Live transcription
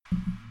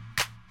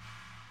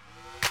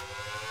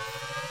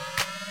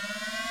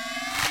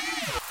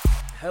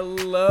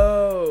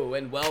Hello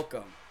and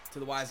welcome to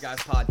the Wise Guys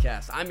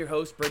Podcast. I'm your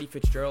host, Brady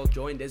Fitzgerald,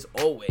 joined as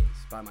always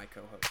by my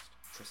co-host,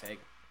 Chris Hagan.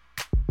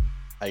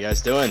 How you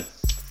guys doing?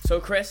 So,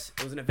 Chris,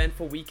 it was an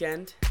eventful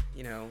weekend,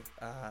 the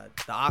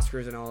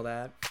Oscars and all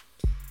that.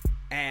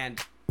 And,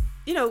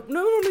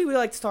 normally we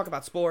like to talk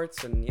about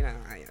sports and,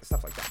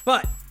 stuff like that.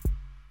 But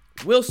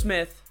Will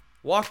Smith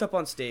walked up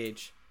on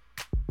stage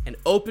and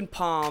open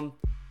palm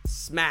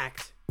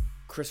smacked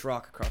Chris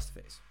Rock across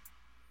the face.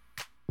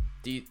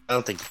 I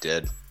don't think he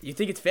did. You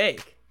think it's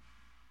fake?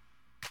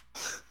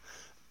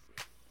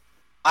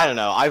 I don't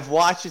know. I've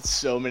watched it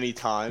so many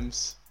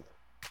times,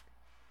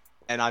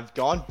 and I've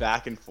gone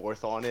back and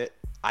forth on it.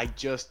 I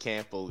just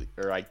can't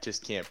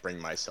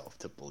bring myself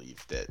to believe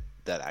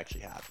that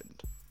actually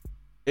happened.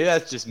 Maybe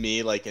that's just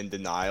me, in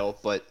denial.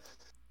 But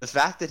the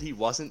fact that he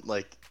wasn't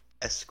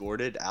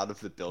escorted out of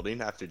the building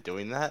after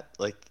doing that,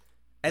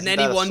 and then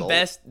he won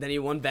best. Then he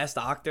won best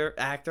actor.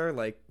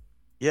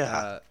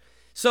 Yeah.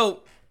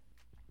 So.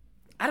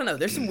 I don't know.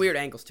 There's some weird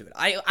angles to it.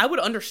 I would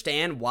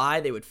understand why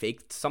they would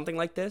fake something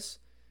like this.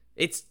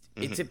 It's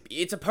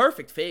a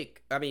perfect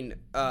fake. I mean,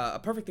 a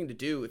perfect thing to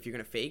do if you're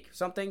gonna fake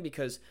something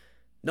because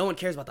no one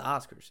cares about the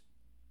Oscars.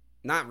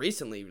 Not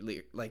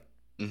recently,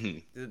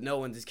 no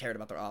one has cared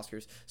about their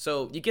Oscars.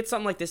 So you get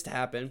something like this to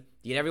happen.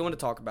 You get everyone to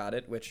talk about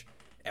it, which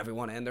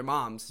everyone and their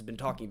moms have been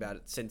talking about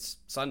it since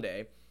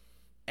Sunday,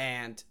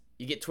 and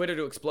you get Twitter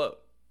to explode.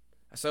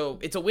 So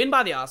it's a win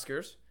by the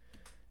Oscars,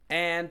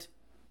 and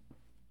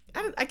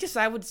I guess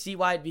I would see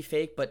why it'd be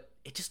fake, but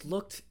it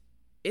looked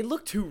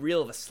too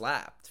real of a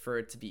slap for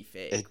it to be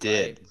fake. It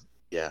did, right?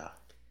 Yeah.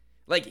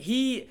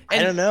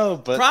 I don't know,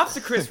 but props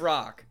to Chris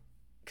Rock,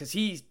 because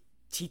he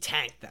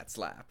tanked that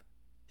slap.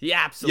 He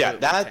absolutely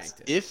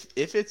tanked it.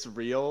 If it's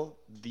real,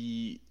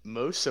 the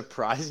most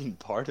surprising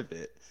part of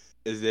it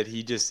is that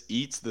he just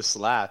eats the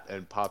slap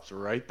and pops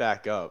right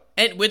back up.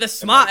 And with a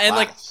smile,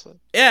 and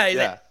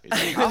yeah.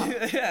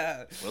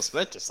 Will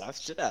Smith just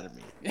slapped shit out of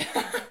me.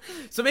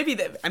 So maybe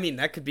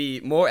that could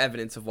be more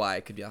evidence of why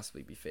it could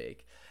possibly be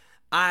fake.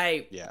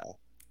 I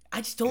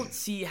just don't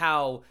see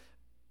how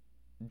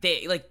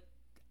they,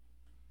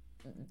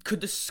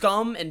 could the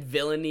scum and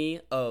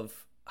villainy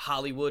of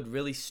Hollywood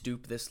really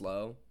stoop this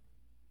low?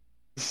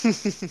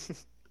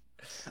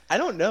 I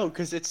don't know,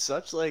 because it's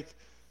such,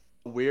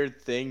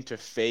 weird thing to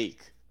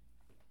fake,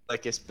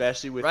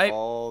 especially with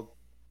all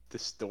the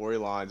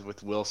storylines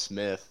with Will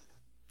Smith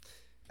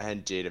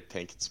and Jada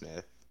Pinkett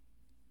Smith,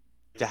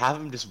 to have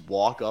him just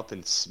walk up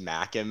and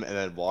smack him and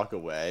then walk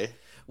away.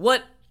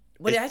 What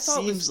it I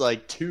thought seems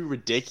too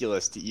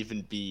ridiculous to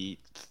even be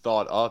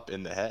thought up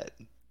in the head.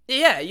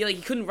 Yeah,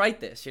 you couldn't write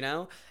this, and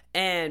now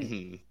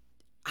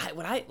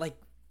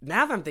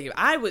that I'm thinking,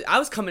 I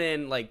was coming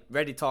in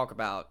ready to talk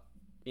about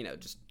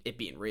just it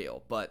being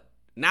real, but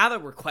now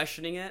that we're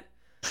questioning it,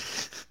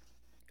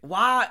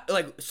 why,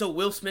 so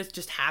Will Smith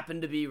just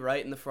happened to be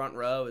right in the front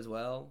row as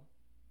well?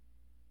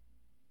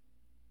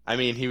 I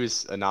mean, he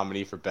was a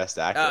nominee for Best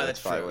Actor. Oh, that's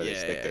probably where they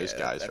stick those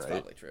guys, that's right?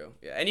 That's probably true.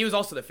 Yeah, and he was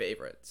also the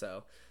favorite,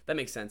 so that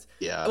makes sense.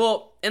 Yeah.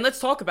 Well, and let's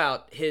talk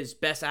about his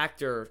Best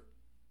Actor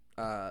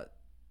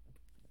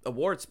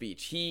award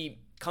speech. He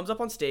comes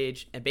up on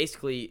stage and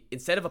basically,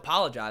 instead of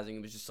apologizing,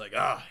 he was just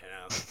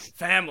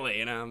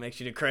family, makes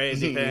you do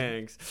crazy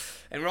things.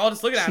 And we're all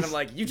just looking at him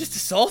like, you just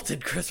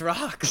assaulted Chris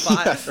Rock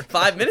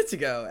 5 minutes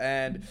ago.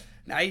 And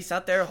now he's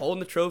out there holding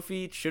the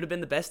trophy. It should have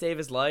been the best day of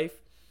his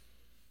life.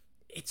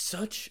 It's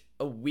such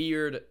a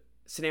weird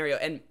scenario.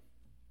 And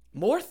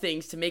more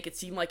things to make it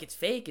seem like it's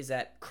fake is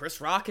that Chris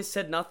Rock has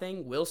said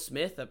nothing. Will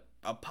Smith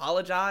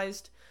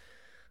apologized.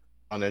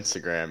 On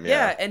Instagram,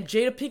 Yeah, and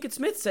Jada Pinkett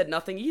Smith said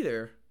nothing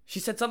either. She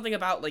said something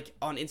about,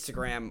 on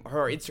Instagram,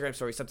 her Instagram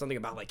story said something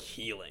about,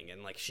 healing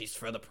and, she's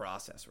for the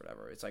process or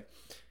whatever. It's I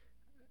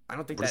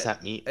don't think what does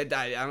that mean? I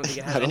don't think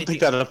it has I don't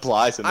think that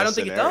applies in this I don't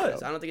think scenario. it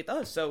does. I don't think it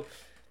does. So,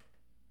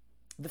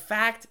 the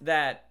fact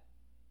that,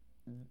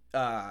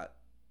 that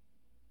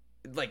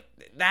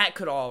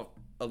could all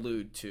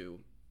allude to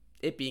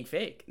it being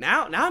fake.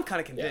 Now I'm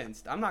kind of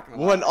convinced. Yeah. I'm not going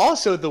to lie. Well, and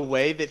also the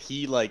way that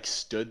he,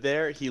 stood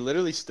there, he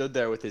literally stood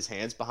there with his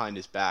hands behind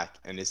his back,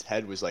 and his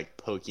head was,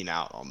 poking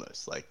out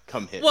almost,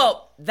 come hit me.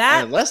 And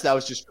unless that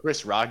was just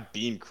Chris Rock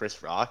being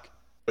Chris Rock,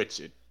 which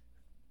it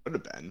would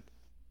have been,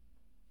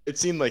 it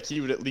seemed like he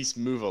would at least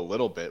move a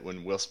little bit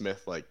when Will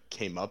Smith,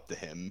 came up to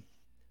him.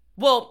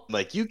 Well,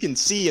 you can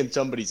see in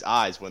somebody's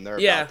eyes when they're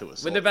about to assault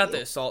you. When they're about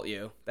to assault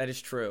you. That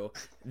is true.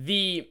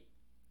 The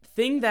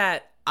thing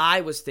that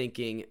I was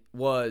thinking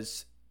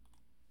was,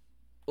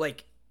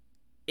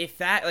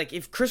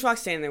 if Chris Rock's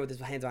standing there with his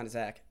hands on his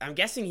back, I'm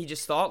guessing he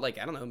just thought, I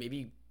don't know,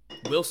 maybe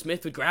Will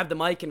Smith would grab the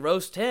mic and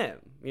roast him,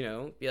 be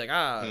like,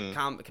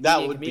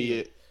 that would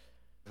be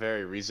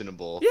very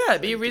reasonable. Yeah,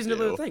 it'd be a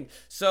reasonable thing.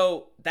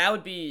 So that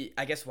would be,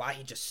 I guess, why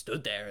he just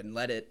stood there and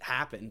let it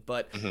happen.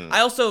 But I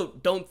also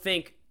don't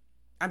think,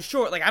 I'm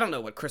sure, I don't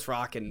know what Chris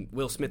Rock and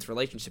Will Smith's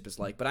relationship is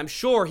like, but I'm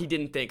sure he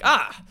didn't think,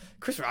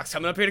 Chris Rock's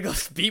coming up here to go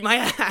beat my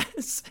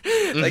ass.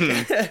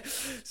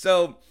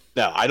 So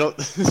No, I don't.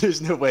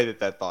 There's no way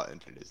that thought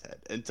entered his head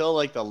until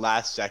like the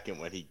last second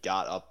when he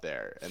got up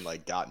there and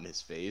like got in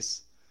his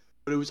face.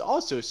 But it was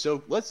also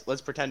so.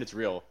 Let's pretend it's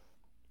real.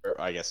 Or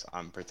I guess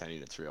I'm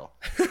pretending it's real.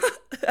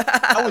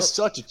 That was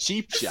such a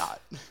cheap shot.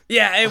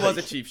 Yeah, it was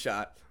a cheap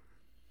shot.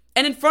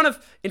 And in front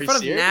of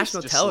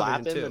national Just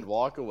television slap him too. and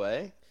walk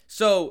away.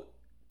 So,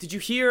 did you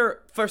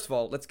hear? First of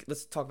all,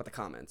 let's talk about the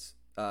comments.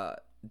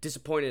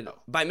 Disappointed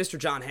by Mr.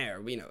 John Hare.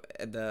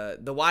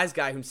 The wise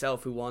guy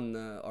himself who won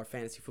our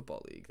fantasy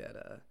football league.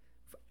 That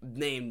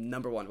named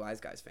 #1 wise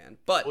guys fan.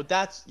 But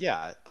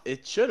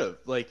it should have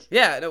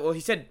well, he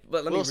said.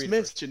 Let me Will read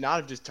Smith first. should not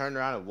have just turned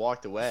around and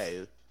walked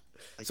away.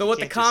 Like, So you what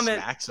the can't just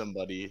comment? smack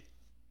somebody.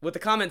 What the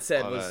comment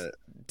said was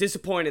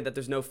disappointed that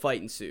there's no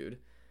fight ensued,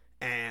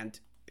 and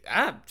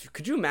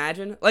could you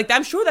imagine? Like,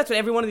 I'm sure that's what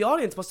everyone in the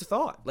audience must have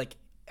thought. Like,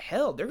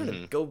 hell, they're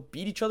gonna go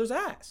beat each other's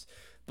ass.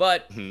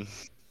 But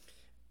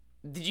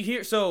did you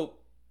hear? So,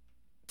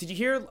 did you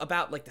hear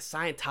about like the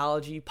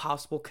Scientology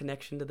possible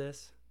connection to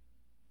this?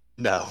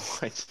 No.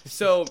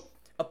 So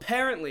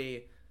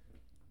apparently,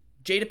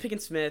 Jada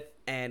Pinkett Smith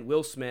and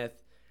Will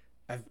Smith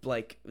have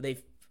like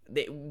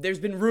there's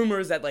been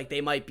rumors that like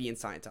they might be in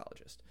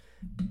Scientologist,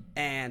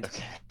 and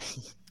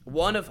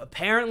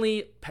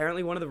apparently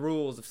one of the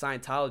rules of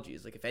Scientology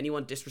is like if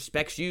anyone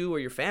disrespects you or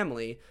your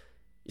family,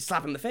 you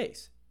slap them in the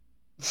face.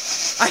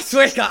 I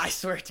swear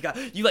to God,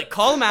 you like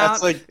call them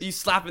out, you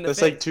slap them in the face.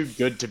 That's like too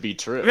good to be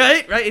true.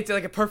 Right? It's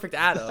like a perfect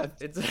add-on.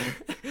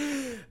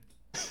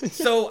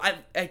 So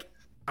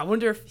I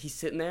wonder if he's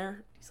sitting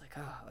there. He's like,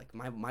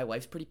 like my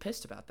wife's pretty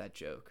pissed about that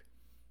joke.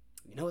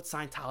 You know what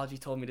Scientology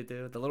told me to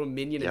do? The little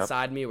minion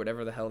inside me, or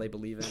whatever the hell they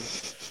believe in,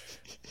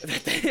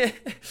 that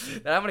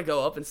I'm gonna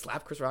go up and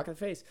slap Chris Rock in the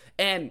face.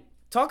 And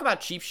talk about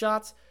cheap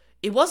shots.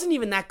 It wasn't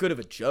even that good of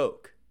a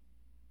joke.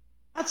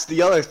 That's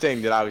the other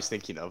thing that I was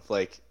thinking of.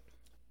 Like,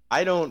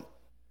 it's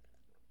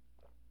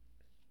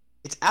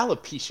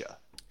alopecia.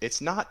 It's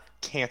not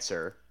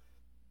cancer.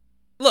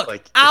 Look,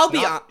 like,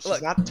 She's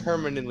she's not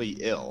terminally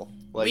ill.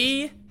 Like,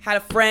 we had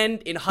a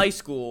friend in high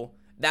school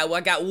that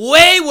got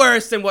way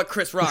worse than what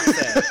Chris Rock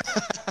said.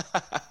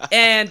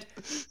 And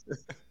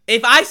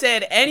if I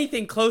said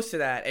anything close to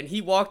that and he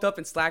walked up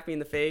and slapped me in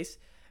the face,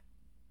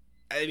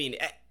 I mean,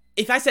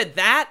 if I said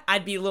that,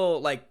 I'd be a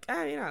little like,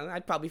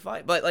 I'd probably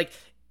fight. But like,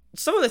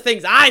 some of the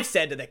things I've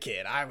said to the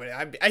kid,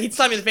 he'd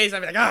slap me in the face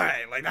and I'd be like, all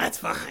right, like, that's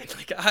fine.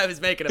 Like, I was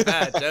making a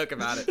bad joke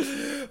about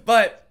it.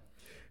 But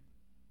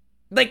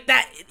like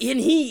that, and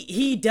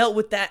he dealt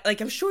with that. Like,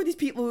 I'm sure these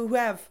people who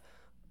have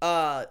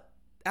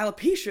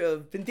alopecia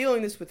have been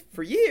dealing this with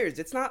for years.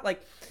 It's not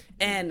like,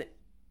 and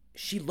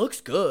she looks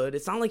good.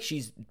 It's not like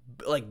she's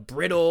like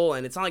brittle,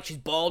 and it's not like she's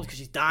bald because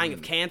she's dying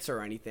of cancer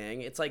or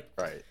anything. It's like,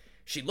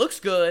 she looks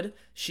good.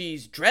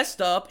 She's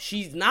dressed up.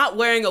 She's not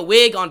wearing a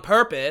wig on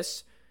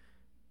purpose.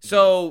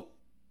 So,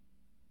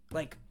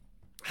 like,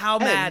 how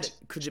mad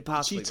could you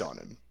possibly cheats be? on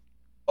him?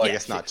 Well, I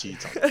guess not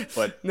cheats on him,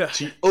 but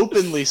she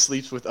openly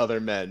sleeps with other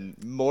men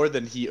more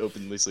than he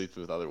openly sleeps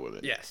with other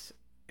women. Yes.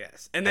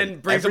 And then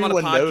brings him on a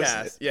everyone knows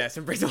podcast. it. Yes,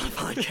 and brings him on a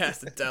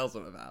podcast and tells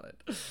him about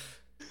it.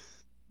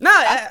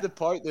 That's the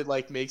part that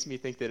like makes me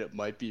think that it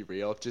might be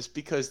real, just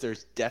because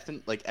there's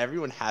like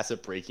everyone has a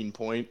breaking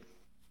point,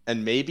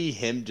 and maybe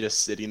him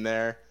just sitting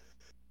there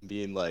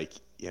being like,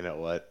 you know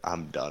what,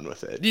 I'm done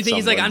with it. Do you think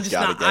he's like, I'm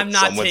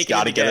not taking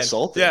it again?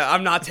 Assaulted. Yeah,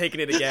 I'm not taking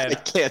it again. I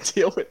can't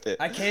deal with it.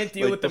 I can't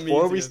deal with the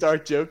before we memes.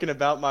 start joking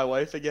about my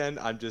wife again,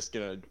 I'm just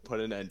gonna put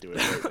an end to it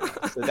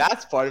right now. So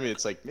that's part of me.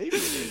 It's like, maybe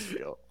it is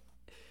real.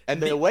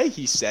 And the way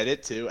he said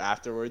it too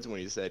afterwards, when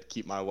he said,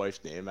 keep my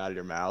wife's name out of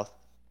your mouth,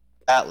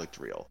 that looked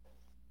real.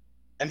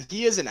 And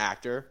he is an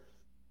actor,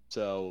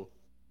 so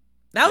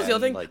that was the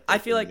other thing. Like, I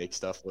feel like make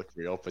stuff look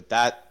real, but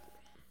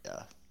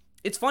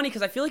it's funny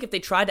because I feel like if they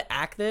tried to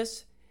act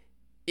this,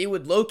 it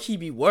would low-key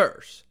be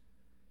worse.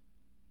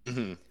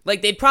 Mm-hmm.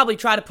 Like, they'd probably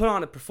try to put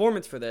on a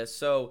performance for this,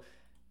 so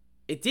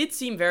it did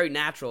seem very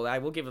natural. I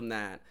will give him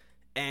that.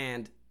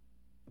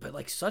 But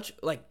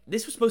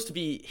this was supposed to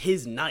be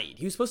his night.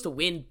 He was supposed to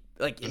win.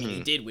 Like, I mean,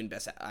 he did win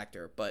Best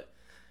Actor, but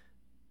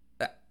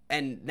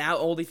and now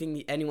only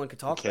thing anyone could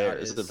talk about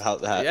is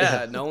about that.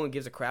 Yeah, no one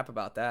gives a crap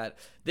about that.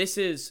 This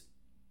is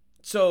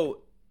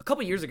so. A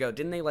couple years ago,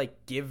 didn't they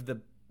like give the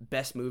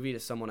best movie to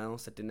someone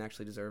else that didn't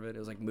actually deserve it? It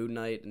was like Moon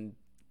Knight and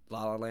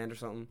La La Land or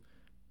something.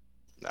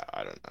 No,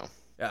 I don't know.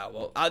 Yeah,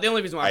 well, the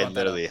only reason why I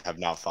literally have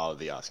not followed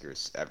the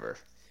Oscars ever.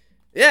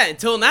 Yeah,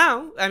 until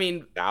now. I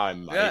mean, now I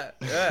might.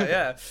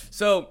 Yeah.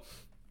 So,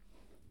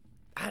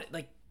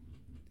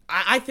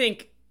 I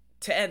think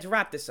to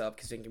wrap this up,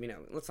 because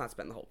let's not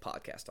spend the whole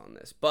podcast on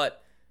this,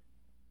 but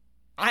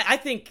I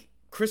think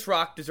Chris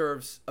Rock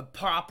deserves a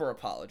proper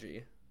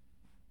apology,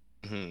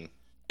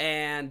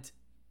 and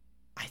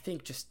I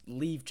think just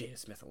leave Jada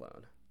Smith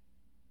alone.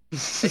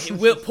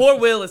 Poor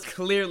Will has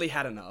clearly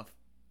had enough.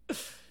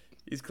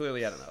 He's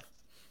clearly had enough.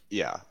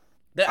 Yeah.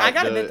 I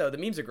gotta admit, though, the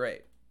memes are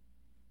great.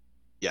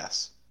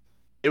 Yes.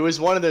 It was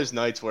one of those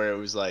nights where it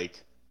was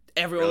like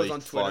everyone really was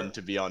on Twitter. fun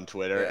to be on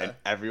Twitter, and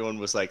everyone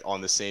was like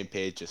on the same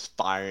page, just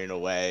firing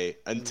away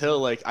until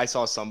like I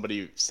saw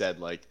somebody said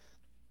like,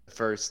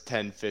 first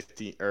 10,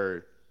 15,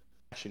 or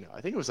actually no,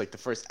 I think it was like the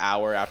first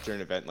hour after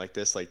an event like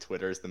this, like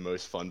Twitter is the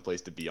most fun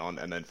place to be on,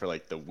 and then for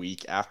like the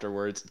week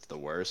afterwards, it's the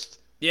worst.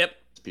 Yep.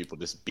 People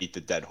just beat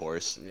the dead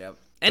horse. Yep. So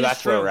And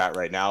that's where we're at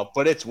right now,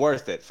 but it's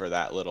worth it for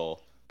that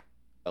little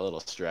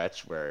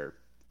stretch where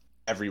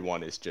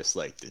everyone is just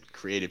like the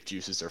creative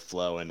juices are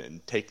flowing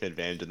and taking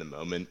advantage of the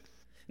moment.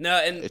 No,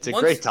 and it's a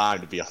great time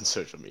to be on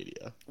social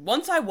media.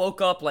 Once I woke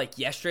up like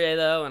yesterday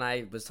though, and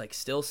I was like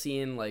still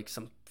seeing like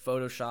some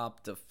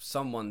photoshopped of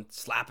someone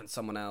slapping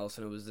someone else,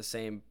 and it was the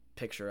same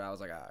picture. I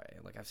was like, all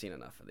right, like I've seen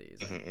enough of these.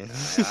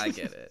 I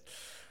get it.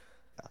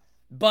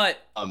 But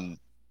go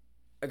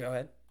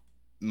ahead.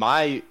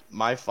 My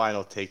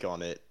final take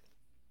on it,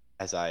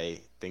 as I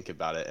think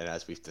about it and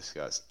as we've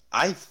discussed,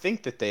 I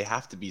think that they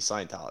have to be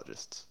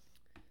Scientologists.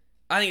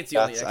 I think it's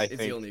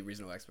the only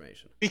reasonable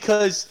explanation.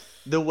 Because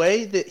the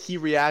way that he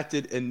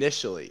reacted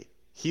initially,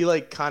 he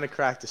like kind of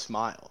cracked a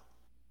smile.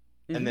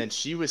 Mm-hmm. And then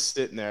she was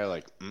sitting there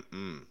like,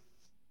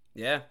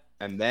 yeah.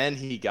 And then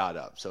he got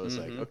up. So it's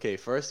like, okay,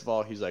 first of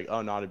all, he's like,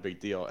 oh, not a big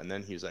deal. And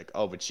then he was like,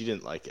 oh, but she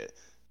didn't like it.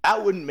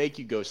 That wouldn't make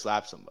you go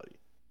slap somebody.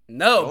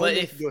 No, but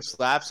if you go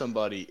slap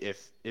somebody,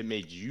 if it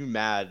made you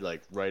mad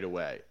like right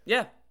away.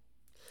 Yeah.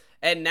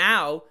 And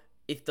now,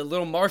 if the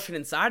little Martian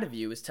inside of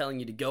you is telling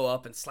you to go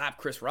up and slap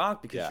Chris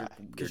Rock because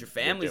your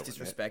family's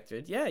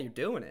disrespected, you're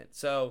doing it.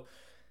 So,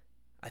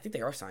 I think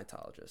they are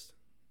Scientologists.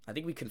 I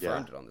think we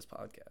confirmed it on this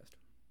podcast.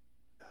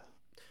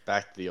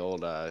 Back to the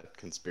old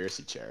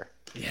conspiracy chair.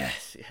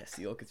 Yes,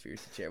 the old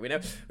conspiracy chair. We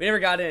never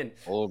got in.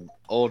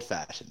 Old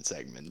fashioned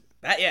segment.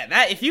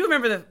 That if you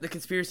remember the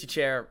conspiracy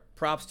chair,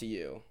 props to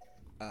you.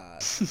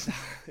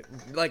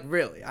 Like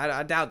really,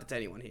 I doubt that's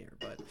anyone here,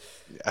 but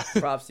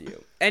props to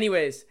you.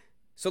 Anyways,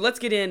 so let's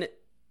get in.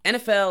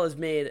 NFL has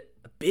made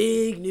a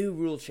big new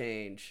rule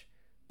change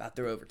about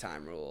their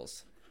overtime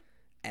rules,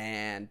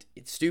 and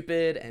it's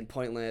stupid and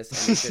pointless,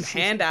 and they should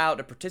hand out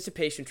a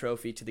participation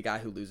trophy to the guy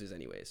who loses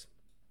anyways.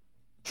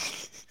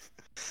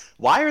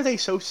 Why are they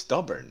so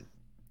stubborn?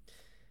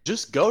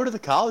 Just go to the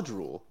college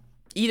rule.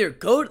 Either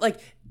go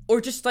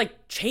or just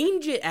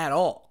change it at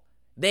all.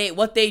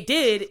 What they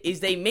did is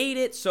they made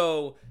it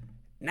so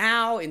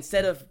now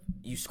instead of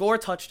you score a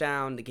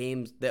touchdown,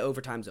 the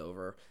overtime's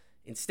over.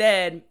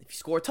 Instead, if you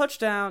score a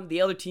touchdown,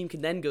 the other team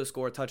can then go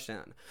score a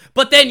touchdown.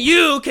 But then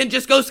you can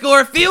just go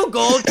score a field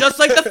goal just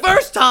like the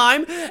first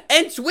time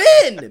and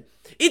win.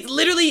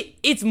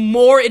 It's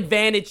more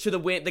advantage to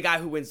the guy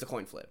who wins the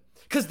coin flip.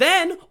 Because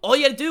then all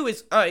you got to do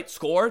is, all right,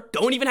 score,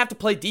 don't even have to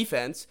play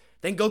defense,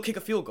 then go kick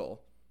a field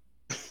goal.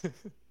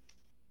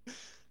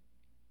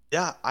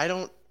 Yeah, I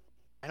don't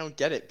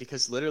get it,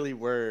 because literally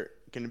we're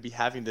going to be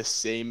having the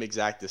same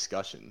exact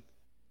discussion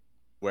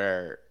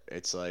where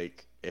it's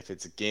like, if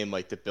it's a game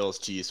like the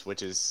Bills-Chiefs,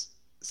 which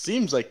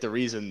seems like the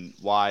reason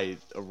why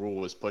a rule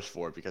was pushed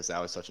for, because that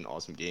was such an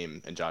awesome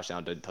game and Josh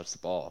Allen didn't touch the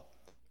ball.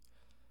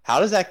 How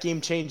does that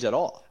game change at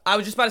all? I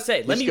was just about to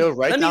say, let me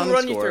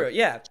run you through it.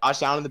 Yeah.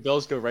 Josh Allen and the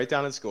Bills go right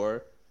down and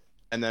score.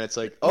 And then it's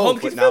like,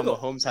 but now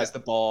Mahomes has the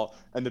ball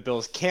and the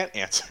Bills can't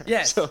answer.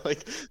 Yeah. So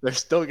they're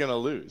still going to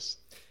lose.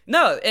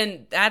 No,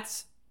 and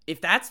if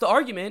that's the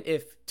argument,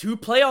 if two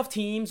playoff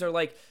teams are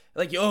like,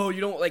 yo,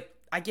 you don't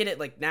I get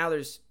it. Now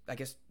I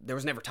guess there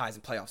was never ties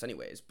in playoffs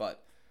anyways,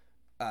 but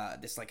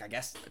this I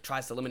guess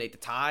tries to eliminate the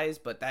ties,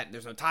 but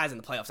there's no ties in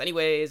the playoffs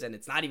anyways, and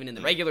it's not even in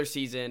the regular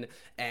season,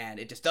 and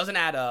it just doesn't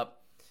add up.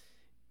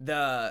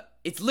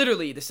 It's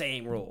literally the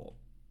same rule,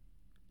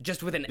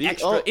 just with an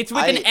extra. It's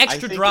with an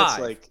extra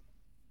drive.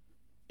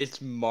 It's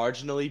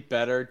marginally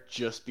better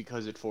just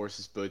because it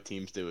forces both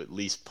teams to at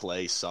least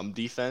play some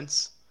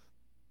defense,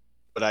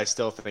 but I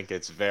still think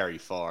it's very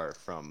far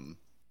from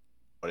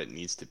what it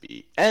needs to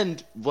be.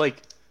 And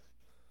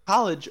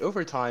college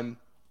overtime,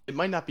 it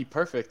might not be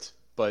perfect,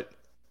 but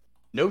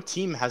no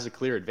team has a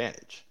clear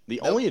advantage. The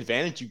only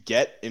advantage you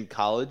get in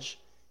college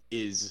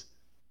is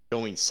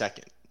going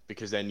second,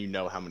 because then you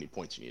know how many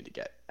points you need to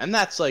get. And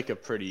that's a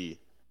pretty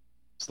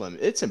slim.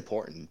 It's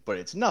important, but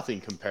it's nothing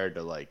compared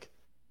to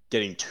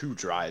getting 2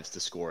 drives to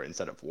score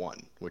instead of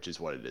 1, which is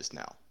what it is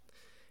now.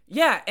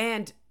 Yeah,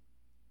 and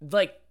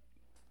you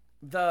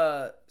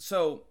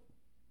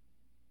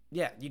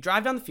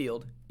drive down the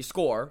field, you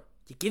score,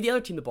 you give the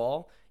other team the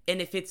ball,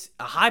 and if it's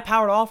a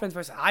high-powered offense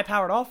versus a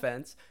high-powered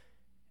offense,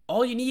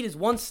 all you need is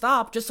one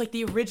stop, just like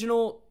the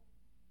original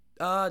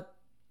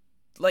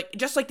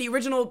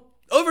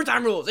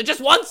overtime rules. It's just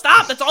one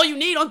stop. That's all you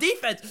need on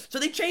defense. So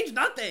they changed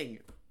nothing.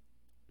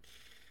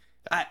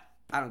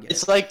 I don't get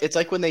it. It's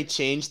like when they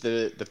changed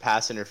the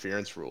pass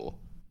interference rule,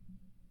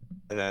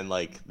 and then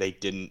they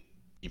didn't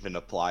even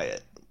apply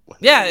it.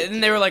 Yeah, and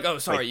then they were like, "Oh,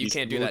 sorry, you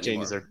can't do that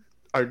anymore." Changes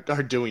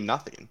are doing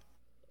nothing.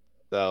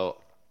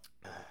 So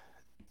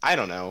I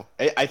don't know.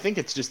 I think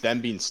it's just them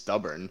being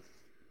stubborn,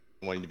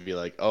 wanting to be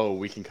like, "Oh,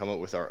 we can come up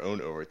with our own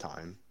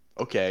overtime."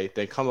 Okay,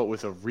 then come up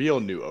with a real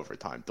new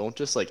overtime. Don't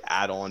just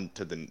add on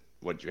to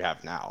what you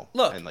have now.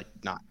 Look, and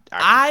not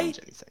actually change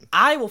anything.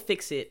 I will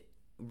fix it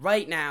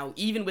right now,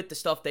 even with the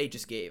stuff they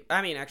just gave.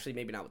 I mean, actually,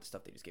 maybe not with the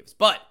stuff they just gave us,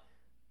 but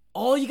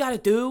all you got to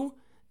do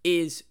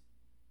is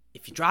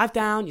if you drive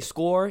down, you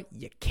score,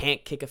 you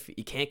can't kick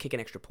an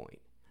extra point.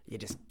 You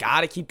just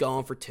got to keep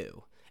going for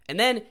 2. And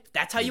then, if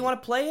that's how you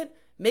want to play it,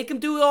 make them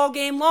do it all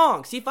game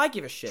long. See if I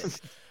give a shit.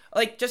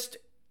 Like, just,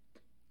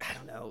 I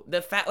don't know.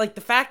 The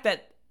fact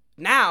that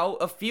now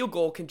a field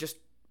goal can just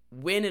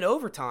win in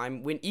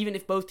overtime even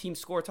if both teams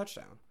score a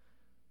touchdown.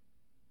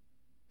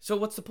 So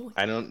what's the point?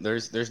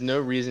 There's no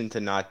reason to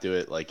not do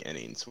it like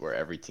innings where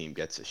every team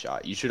gets a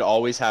shot. You should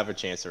always have a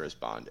chance to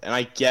respond. And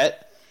I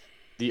get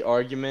the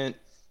argument.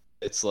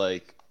 It's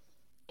like,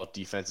 well,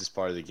 defense is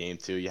part of the game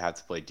too. You have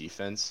to play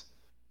defense.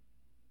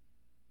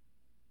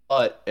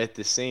 But at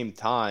the same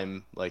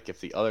time, like if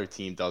the other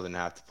team doesn't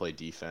have to play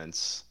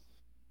defense,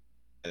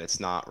 then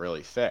it's not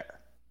really fair.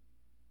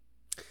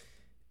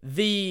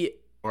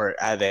 Or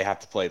they have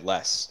to play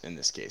less in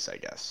this case, I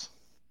guess.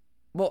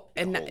 Well,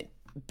 and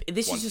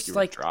this is just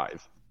like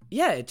drive.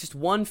 Yeah, it's just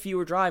one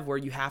fewer drive where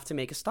you have to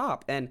make a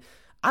stop. And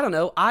I don't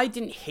know, I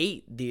didn't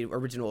hate the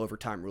original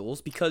overtime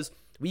rules because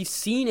we've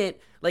seen it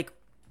like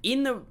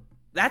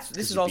this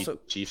is also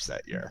beat Chiefs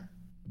that year.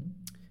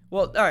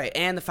 Well, all right,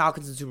 and the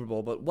Falcons in the Super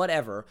Bowl, but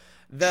whatever.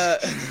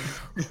 Just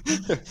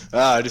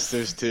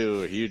those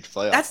 2 huge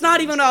playoffs. That's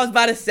not even what I was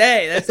about to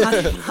say. That's not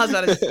even what I was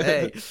about to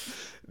say.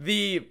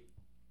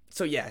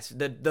 So yes,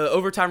 the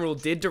overtime rule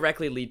did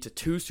directly lead to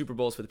 2 Super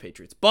Bowls for the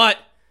Patriots. But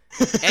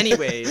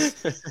anyways,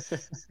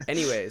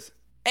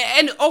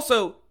 and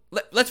also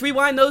let's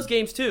rewind those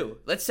games too.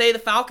 Let's say the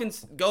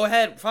Falcons go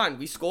ahead, fine,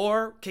 we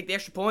score, kick the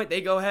extra point.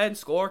 They go ahead and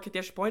score, kick the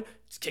extra point.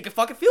 Just kick a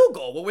fucking field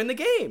goal. We'll win the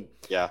game.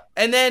 Yeah.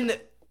 And then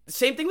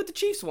same thing with the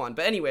Chiefs one.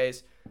 But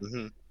anyways,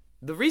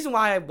 the reason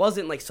why I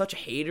wasn't like such a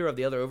hater of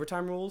the other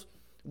overtime rules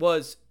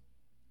was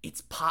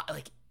it's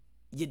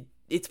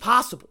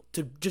possible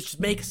to just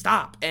make a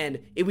stop, and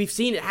we've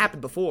seen it happen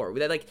before.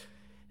 In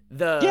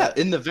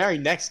the very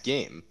next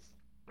game,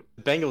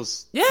 the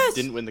Bengals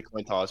didn't win the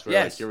coin toss.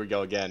 We're like, here we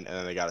go again, and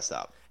then they got to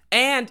stop.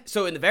 And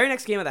so in the very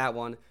next game of that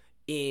one,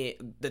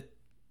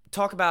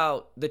 talk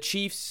about the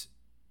Chiefs,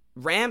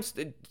 Rams,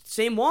 the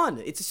same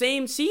one. It's the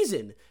same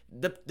season.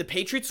 The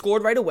Patriots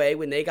scored right away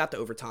when they got to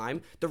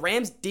overtime. The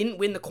Rams didn't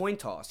win the coin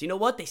toss. You know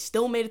what? They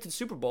still made it to the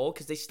Super Bowl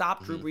because they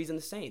stopped Drew Brees and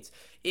the Saints.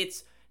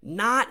 It's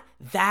not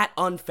that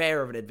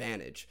unfair of an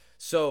advantage.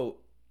 So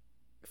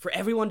for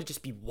everyone to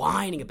just be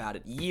whining about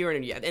it year in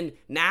and year, and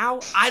now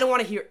I don't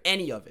want to hear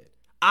any of it.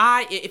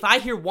 If I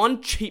hear one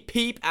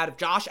peep out of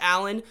Josh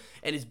Allen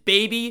and his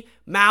baby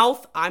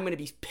mouth, I'm gonna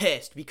be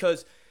pissed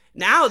because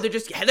now they're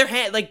just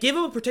give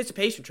him a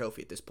participation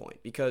trophy at this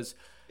point because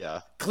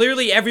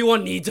clearly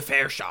everyone needs a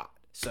fair shot.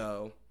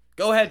 So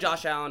go ahead,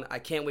 Josh Allen. I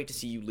can't wait to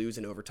see you lose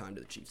in overtime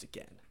to the Chiefs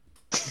again.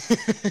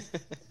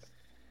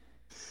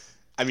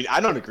 I mean,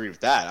 I don't agree with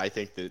that. I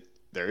think that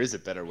there is a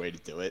better way to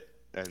do it.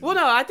 Well,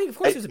 no, I think of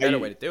course there's a better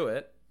way to do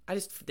it. I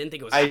just didn't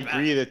think it was. I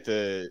agree that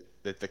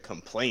the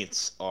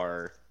complaints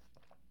are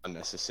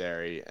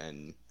unnecessary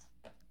and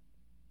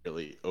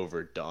really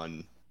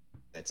overdone.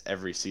 It's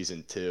every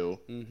season too,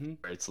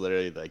 where it's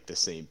literally like the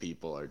same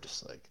people are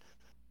just like,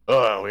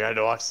 oh, we had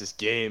to watch this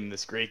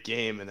great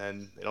game, and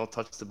then they don't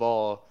touch the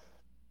ball.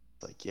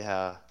 It's like,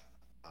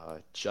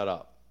 shut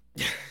up.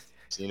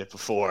 Seen it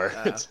before.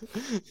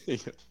 You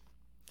don't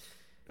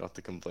have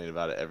to complain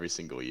about it every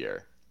single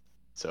year.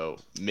 So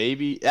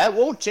maybe that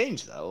won't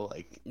change though.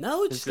 Like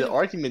no, it's the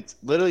arguments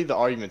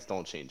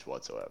don't change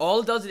whatsoever.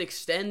 All it does is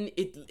extend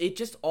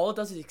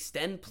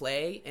extend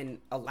play and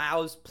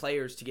allows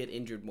players to get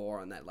injured more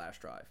on that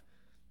last drive.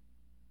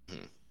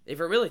 If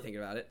we're really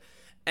thinking about it.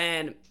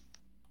 And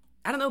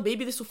I don't know,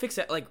 maybe this will fix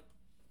it. Like,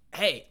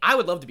 hey, I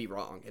would love to be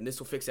wrong, and this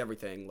will fix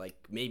everything. Like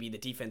maybe the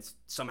defense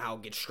somehow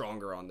gets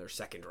stronger on their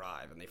second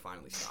drive and they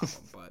finally stop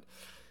them. But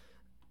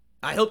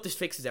I hope this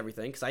fixes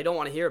everything because I don't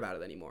want to hear about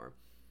it anymore.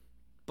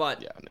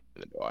 But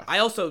I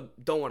also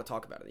don't want to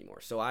talk about it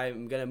anymore. So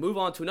I'm going to move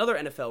on to another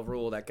NFL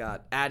rule that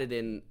got added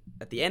in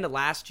at the end of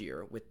last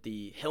year with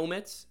the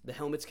helmets. The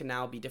helmets can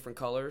now be different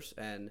colors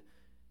and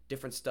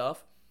different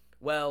stuff.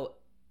 Well,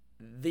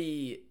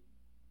 the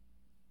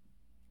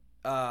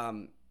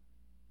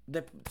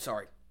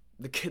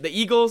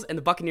Eagles and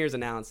the Buccaneers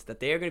announced that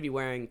they are going to be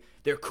wearing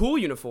their cool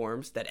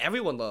uniforms that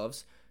everyone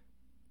loves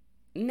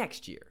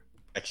next year.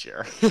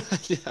 Yeah.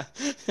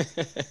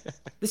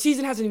 The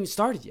season hasn't even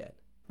started yet.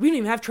 We don't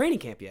even have training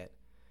camp yet.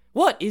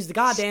 What is the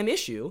goddamn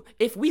issue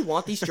if we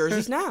want these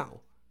jerseys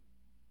now?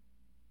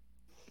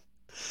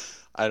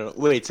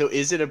 Wait, so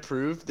is it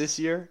approved this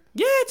year?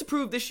 Yeah, it's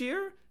approved this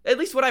year. At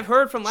least what I've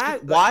heard from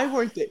last. Why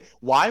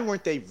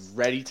weren't they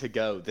ready to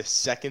go the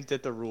second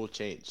that the rule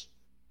changed?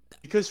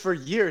 Because for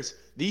years,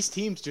 these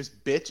teams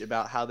just bitch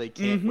about how they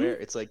can't wear.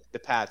 It's like the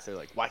Pats, they're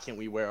like, why can't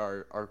we wear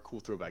our cool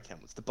throwback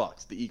helmets? The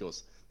Bucks, the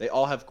Eagles, they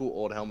all have cool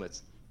old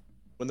helmets.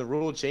 When the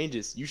rule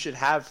changes, you should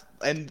have,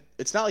 and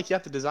it's not like you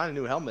have to design a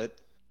new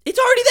helmet. It's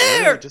already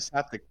there. You just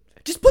have to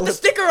put the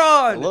sticker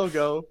on, the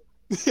logo,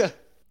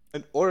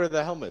 and order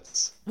the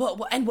helmets.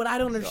 Well, and what I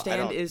don't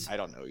understand I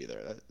don't know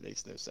either. That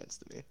makes no sense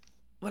to me.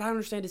 What I don't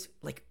understand is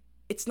like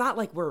it's not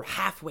like we're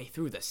halfway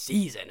through the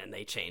season and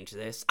they change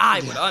this. I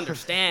would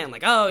understand,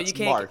 like, oh, you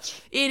can't. March.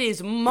 It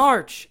is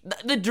March.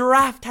 The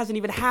draft hasn't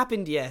even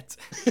happened yet.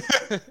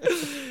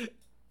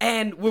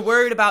 And we're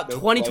worried about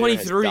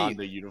 2023. Has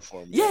the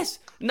uniform yet. Yes.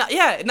 Not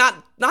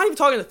even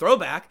talking the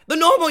throwback. The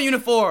normal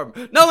uniform.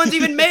 No one's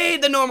even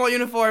made the normal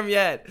uniform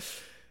yet.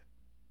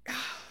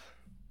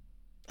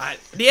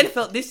 The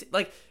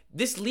NFL,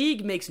 this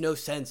league makes no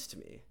sense to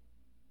me.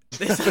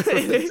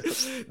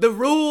 The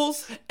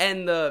rules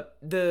and the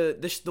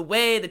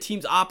way the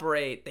teams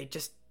operate, they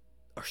just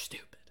are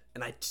stupid,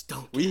 and I just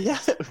don't.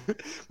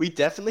 We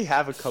definitely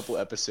have a couple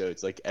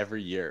episodes like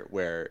every year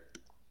where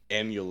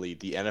annually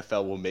the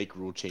NFL will make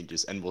rule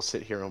changes, and we'll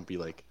sit here and be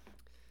like,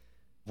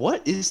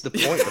 "What is the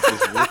point of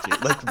this rule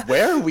change? Like,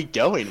 where are we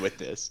going with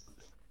this?"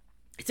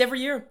 It's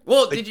every year.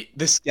 Well,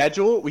 the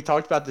schedule? We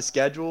talked about the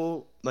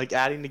schedule, like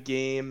adding the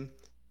game,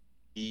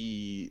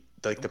 the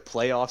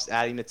playoffs,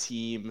 adding a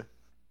team,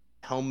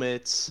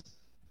 helmets,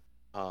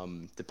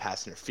 the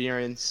pass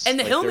interference, and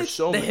the helmets,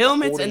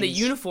 and the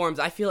uniforms.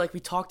 I feel like we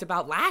talked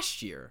about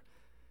last year.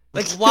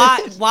 Like,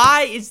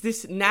 why is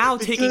this now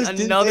taking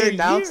another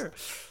year?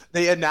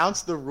 They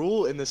announced the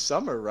rule in the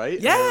summer, right?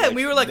 Yeah, and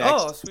we were like,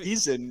 next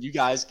season you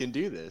guys can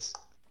do this.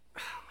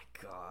 Oh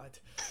my god.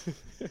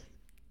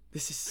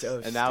 This is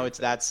so And now it's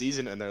that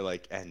season, and they're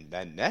like, and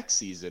then next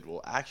season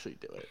we'll actually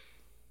do it.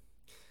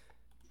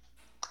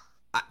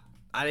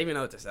 I don't even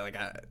know what to say. Like,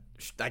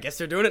 I guess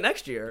they're doing it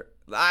next year.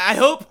 I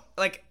hope,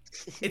 like,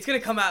 it's going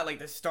to come out, like,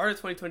 the start of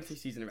 2023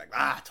 season. They're like,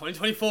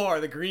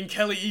 2024, the Green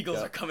Kelly Eagles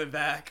are coming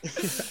back.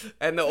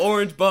 And the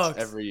Orange Bucks.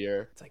 Every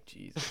year. It's like,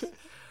 Jesus.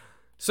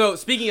 So,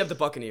 speaking of the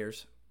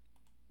Buccaneers,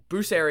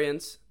 Bruce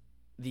Arians,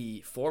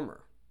 the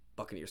former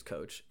Buccaneers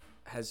coach,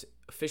 has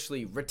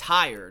officially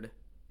retired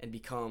and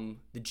become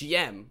the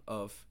GM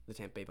of the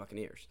Tampa Bay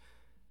Buccaneers.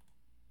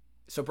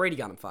 So Brady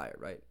got him fired,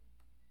 right?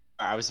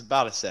 I was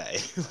about to say,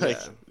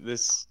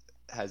 this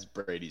has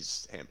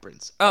Brady's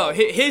handprints. Oh,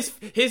 his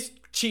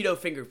Cheeto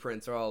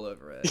fingerprints are all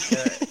over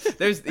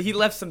it. He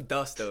left some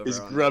dust over his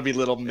grubby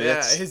little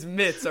mitts. Yeah, his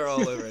mitts are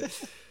all over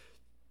it.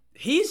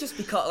 He's just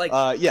because, like...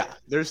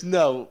 there's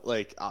no,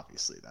 like,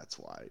 obviously that's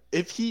why.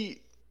 If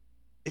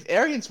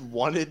Arians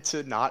wanted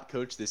to not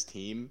coach this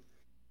team,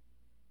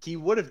 he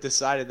would have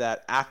decided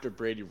that after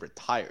Brady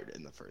retired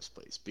in the first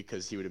place,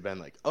 because he would have been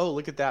like, oh,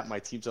 look at that, my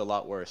team's a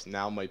lot worse.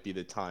 Now might be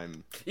the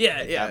time.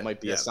 That might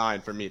be a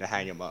sign for me to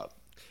hang him up.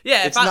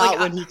 Yeah, it's not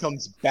when he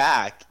comes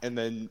back and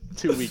then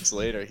 2 weeks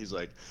later he's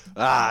like,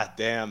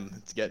 damn,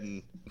 it's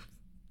getting...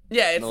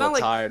 Yeah, it's not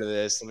like tired of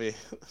this. Let me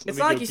it's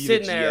not like he's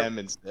sitting there.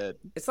 Instead.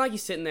 It's not like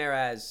he's sitting there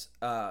as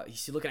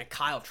he's looking at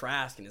Kyle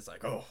Trask and is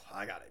like, oh,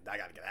 I gotta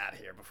get out of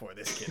here before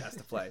this kid has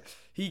to play.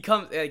 He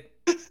comes like,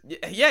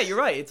 yeah, you're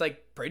right. It's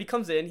like Brady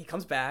comes in, he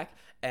comes back,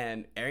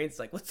 and Arians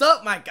like, what's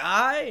up, my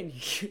guy? And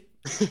he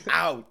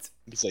out.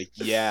 He's like,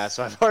 yeah.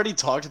 So I've already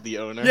talked to the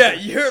owner. Yeah,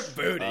 you're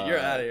booted. You're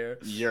out of here.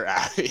 You're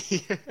out of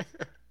here.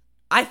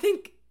 I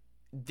think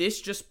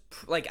this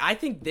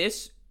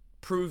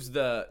proves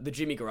the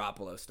Jimmy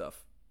Garoppolo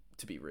stuff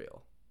to be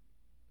real.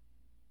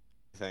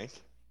 You think?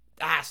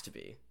 It has to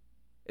be.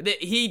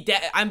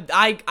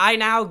 I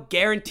now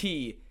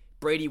guarantee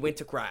Brady went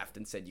to Kraft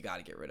and said, you got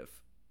to get rid of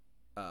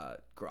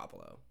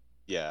Garoppolo.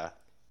 Yeah.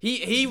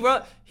 He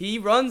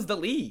runs the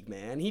league,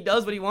 man. He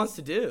does what he wants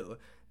to do.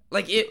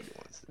 Like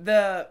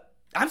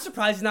I'm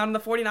surprised he's not in the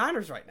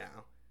 49ers right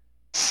now.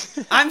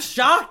 I'm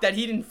shocked that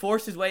he didn't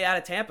force his way out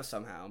of Tampa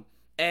somehow.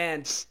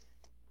 And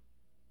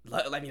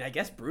I mean, I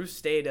guess Bruce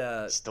stayed.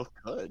 Still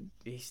could.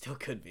 He still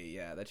could be.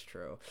 Yeah, that's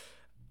true.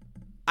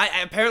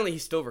 Apparently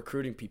he's still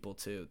recruiting people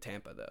to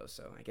Tampa though,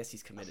 so I guess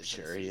he's committed. I'm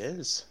sure he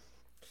is.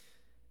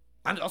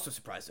 I'm also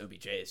surprised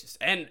OBJ is just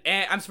and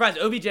I'm surprised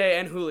OBJ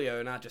and Julio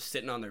are not just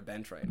sitting on their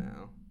bench right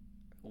now,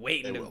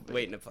 waiting to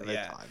play.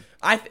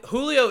 Yeah,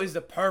 Julio is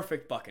the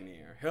perfect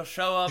Buccaneer. He'll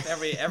show up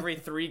every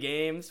 3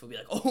 games. We'll be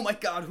like, oh my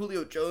god,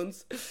 Julio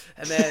Jones,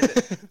 and then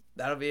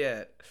that'll be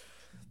it.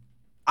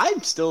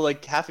 I'm still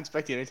like half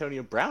expecting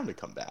Antonio Brown to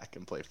come back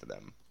and play for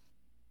them.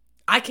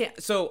 I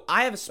can't. So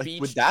I have a speech.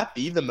 Like, would that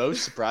be the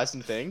most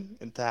surprising thing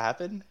to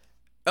happen?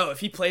 Oh, if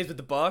he plays with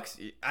the Bucks,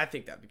 I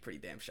think that'd be pretty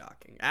damn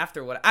shocking.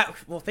 After what?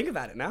 Well, think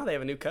about it. Now they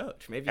have a new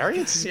coach. Maybe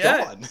Arians is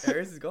gone.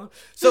 Arians is gone.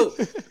 So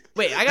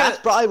wait, That's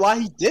probably why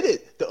he did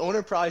it. The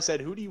owner probably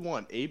said, "Who do you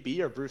want,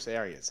 AB or Bruce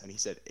Arians?" And he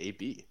said,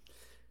 "AB."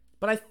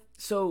 But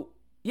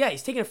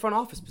he's taking a front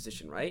office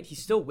position, right?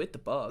 He's still with the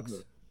Bucks.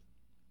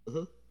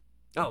 Mm-hmm.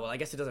 Oh, well, I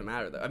guess it doesn't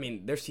matter, though. I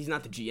mean, he's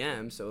not the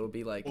GM, so it'll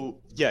be like... Well,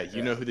 yeah,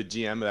 you know who the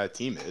GM of that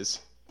team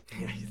is.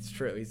 Yeah, it's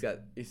true. He's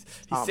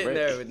sitting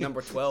there with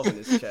number 12 in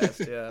his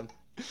chest, yeah.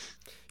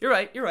 You're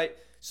right.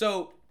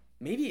 So,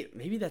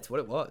 maybe that's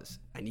what it was.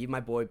 I need my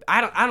boy... I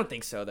don't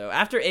think so, though.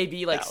 After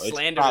AB,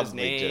 slandered his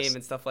name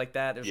and stuff like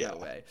that, there's no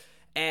way.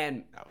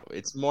 And... No,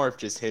 it's more of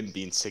just him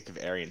being sick of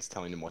Arians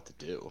telling him what to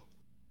do.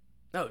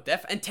 No,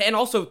 and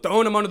also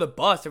throwing him under the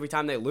bus every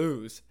time they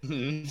lose.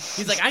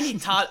 He's like, I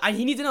need Todd.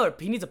 He needs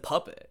a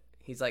puppet.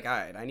 He's like, all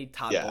right, I need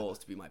Todd Bowles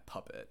to be my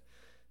puppet.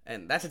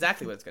 And that's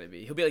exactly what it's gonna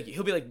be. He'll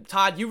be like,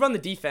 Todd, you run the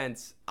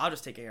defense. I'll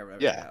just take care of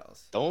everything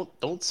else.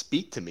 Don't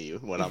speak to me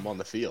when I'm on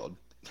the field.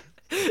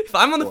 If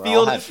I'm on the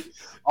field,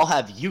 I'll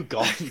have you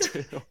gone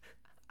too.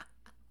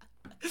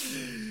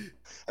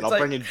 And I'll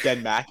bring in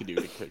Ben McAdoo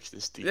to coach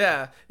this team.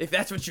 Yeah, if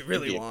that's what you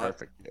really want.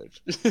 Perfect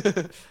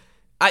coach.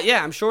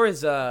 Yeah, I'm sure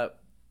his God,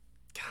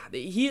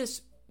 he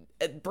is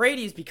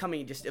Brady's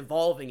becoming just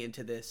evolving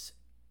into this.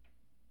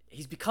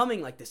 He's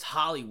becoming like this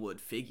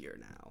Hollywood figure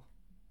now.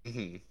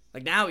 Mm-hmm.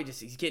 Like now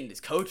he's getting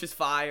his coaches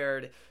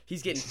fired.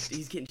 He's getting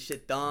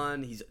shit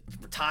done. He's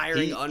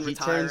retiring, unretiring. He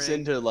turns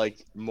into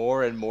like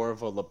more and more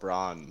of a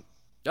LeBron.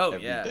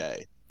 Every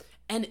day.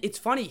 And it's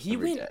funny, he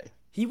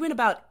went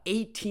about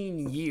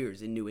 18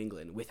 years in New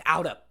England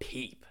without a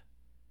peep.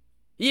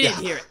 You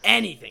didn't hear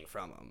anything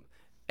from him.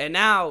 And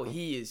now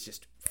he is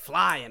just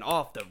flying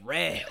off the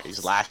rails.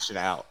 He's lashing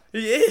out.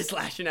 He is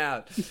lashing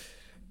out.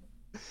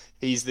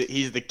 He's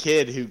the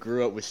kid who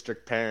grew up with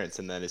strict parents,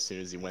 and then as soon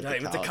as he went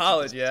to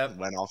college,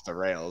 went off the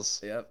rails.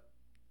 Yep.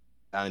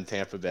 Down in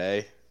Tampa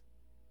Bay,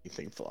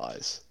 anything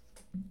flies.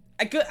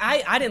 I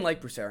didn't like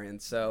Bruce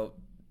Arians, so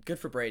good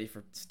for Brady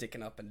for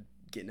sticking up and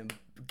getting him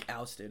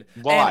ousted.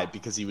 Why?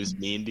 Because he was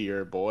mean to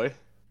your boy?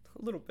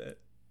 A little bit.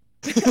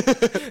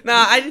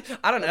 Nah, I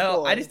don't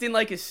know. I just didn't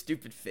like his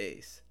stupid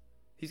face.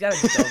 He's got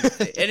a dumb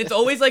face. And it's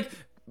always like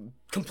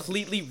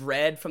completely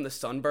red from the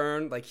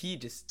sunburn. Like he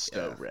just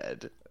so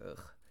red. Ugh.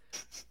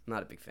 I'm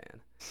not a big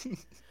fan.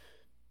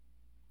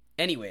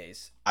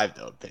 Anyways, I have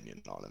no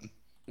opinion on him.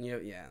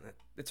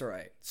 It's all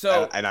right.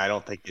 So, and I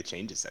don't think it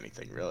changes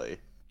anything really.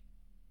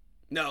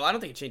 No, I don't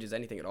think it changes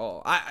anything at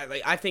all.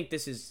 I think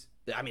this is.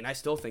 I mean, I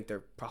still think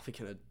they're probably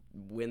gonna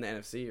win the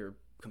NFC or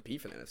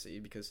compete for the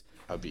NFC because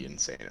that'd be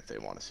insane if they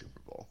won a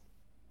Super Bowl.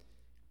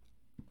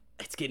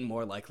 It's getting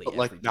more likely. But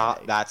like,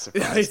 not that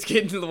surprising. It's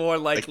getting more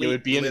likely. Like, it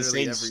would be an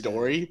insane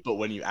story, but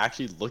when you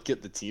actually look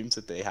at the teams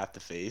that they have to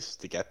face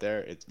to get there,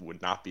 it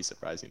would not be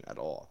surprising at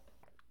all.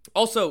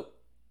 Also,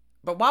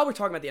 but while we're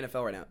talking about the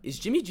NFL right now, is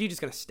Jimmy G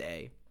just gonna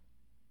stay?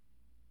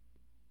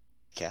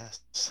 Yes.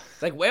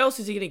 Like, where else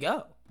is he gonna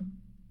go?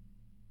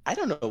 I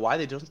don't know why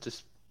they don't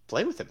just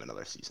play with him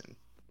another season.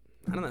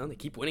 I don't know. They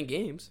keep winning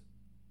games.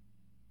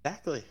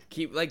 Exactly.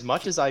 As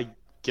much as I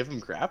give him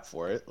crap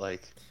for it,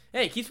 like.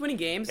 Hey, he keeps winning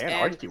games. Can't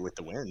argue with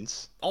the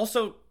wins.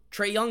 Also,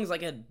 Trae Young's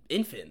like an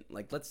infant.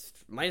 Like,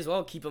 might as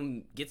well keep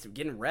him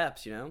getting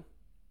reps, you know?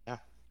 Yeah,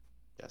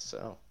 guess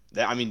so.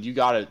 I mean, you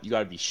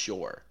gotta be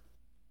sure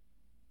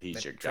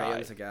he's your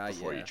guy,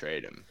 before you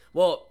trade him.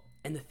 Well,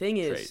 and the thing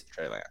is,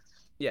 Trey Lance.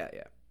 Yeah.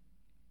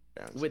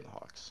 With the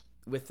Hawks.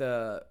 With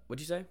what'd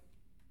you say?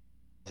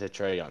 I said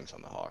Trae Young's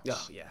on the Hawks.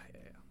 Oh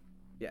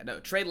yeah. No,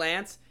 Trey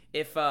Lance.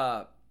 If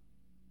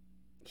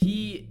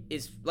he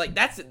is like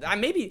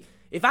maybe.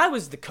 If I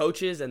was the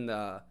coaches and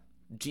the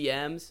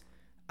GMs,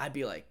 I'd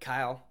be like,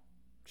 Kyle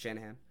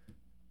Shanahan,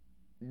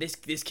 this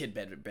kid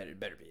better be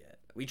it.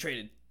 We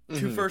traded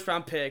 2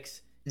 first-round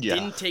picks,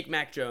 didn't take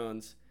Mac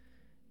Jones,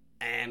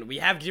 and we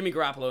have Jimmy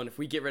Garoppolo, and if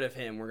we get rid of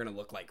him, we're going to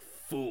look like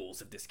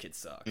fools if this kid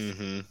sucks.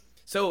 Mm-hmm.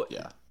 So,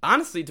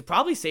 honestly, to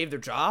probably save their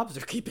jobs,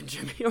 they're keeping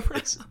Jimmy around. I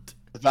was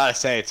about to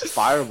say, it's a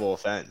fireable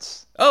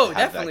offense. Oh, it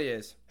definitely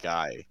is.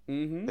 Guy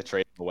to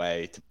trade him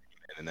away to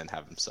and then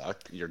have him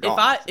suck. You're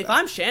gone. If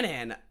I'm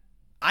Shanahan,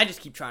 I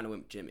just keep trying to win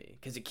with Jimmy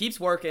because it keeps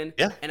working,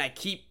 and I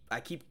keep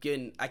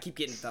getting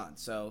it done.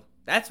 So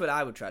that's what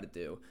I would try to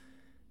do.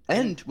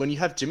 And when you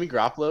have Jimmy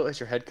Garoppolo as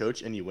your head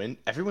coach and you win,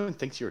 everyone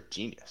thinks you're a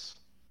genius.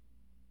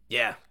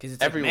 Yeah, because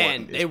it's everyone. Like,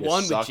 man, they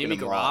won with Jimmy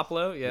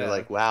Garoppolo. Yeah, you're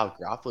like, wow,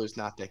 Garoppolo's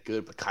not that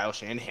good, but Kyle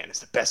Shanahan is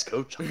the best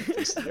coach on the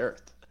face of the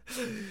earth.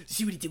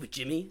 See what he did with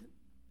Jimmy?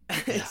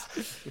 I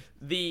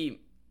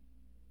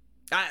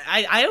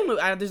don't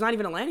know. There's not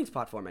even a landing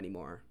spot for him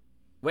anymore.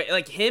 Wait,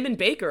 like him and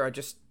Baker are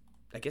just.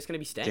 I guess going to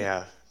be staying.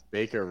 Yeah,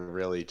 Baker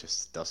really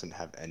just doesn't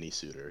have any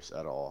suitors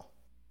at all.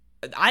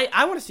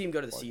 I want to see him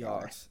go to the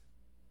Seahawks.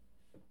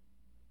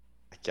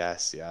 I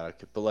guess, yeah.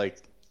 But,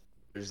 like,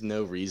 there's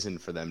no reason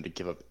for them to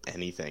give up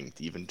anything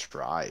to even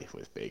try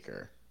with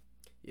Baker.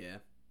 Yeah.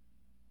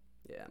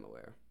 Yeah, I'm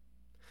aware.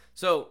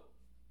 So,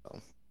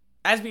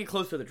 as we get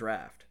closer to the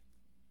draft,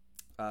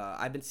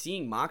 I've been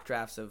seeing mock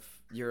drafts of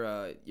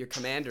your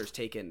Commanders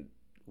taking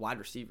wide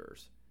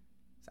receivers.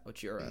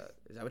 Is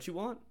that what you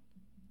want?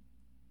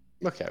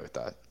 I'm okay with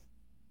that.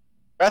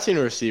 Drafting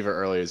a receiver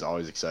early is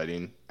always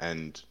exciting,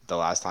 and the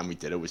last time we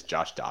did it was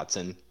Josh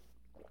Dotson.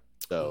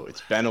 So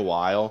it's been a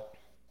while.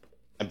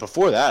 And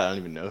before that, I don't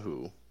even know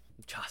who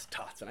Josh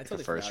Dotson. I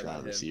the first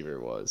round receiver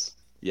was.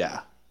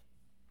 Yeah.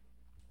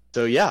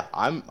 So yeah,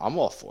 I'm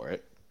all for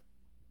it.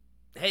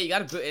 Hey, you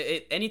got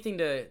to anything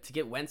to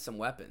get Wentz some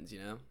weapons, you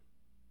know.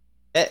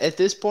 At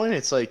this point,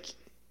 it's like,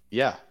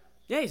 yeah.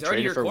 Yeah, he's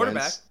already your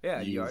quarterback. Wentz.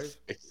 Yeah, you've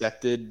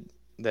accepted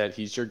that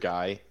he's your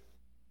guy.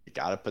 You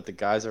got to put the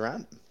guys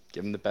around him.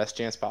 Give him the best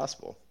chance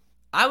possible.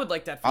 I would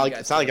like that for you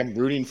guys. It's not like I'm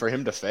rooting for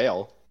him to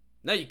fail.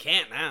 No, you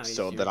can't now.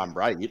 So that I'm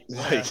right.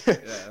 Yeah,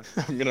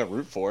 I'm going to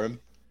root for him.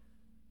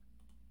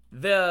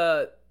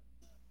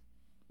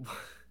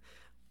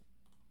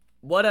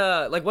 What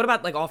what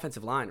about like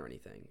offensive line or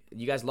anything?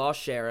 You guys lost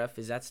Sheriff.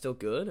 Is that still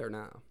good or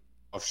no?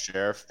 Of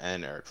Sheriff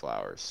and Eric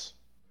Flowers.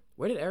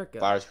 Where did Eric go?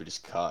 Flowers we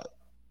just cut.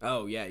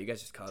 Oh yeah, you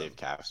guys just cut him. Save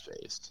cap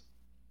space.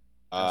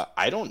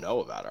 I don't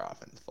know about our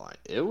offensive line.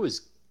 It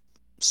was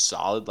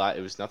solid.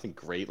 It was nothing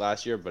great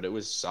last year, but it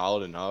was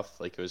solid enough.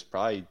 Like it was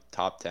probably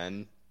top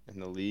 10 in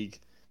the league.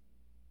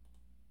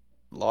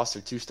 Lost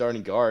their 2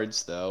 starting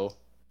guards though,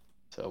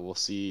 so we'll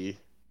see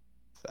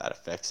if that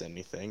affects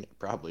anything. It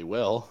probably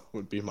will,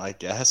 would be my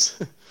guess.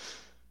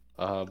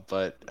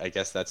 But I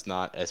guess that's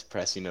not as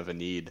pressing of a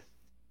need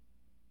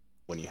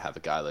when you have a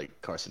guy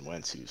like Carson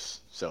Wentz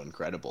who's so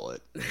incredible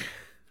at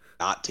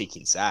not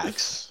taking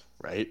sacks,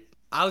 right?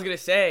 I was gonna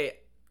say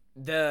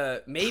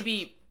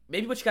maybe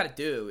what you got to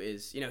do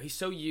is, he's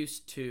so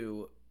used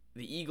to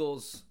the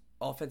Eagles'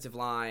 offensive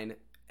line,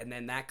 and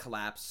then that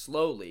collapsed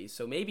slowly.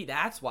 So maybe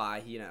that's why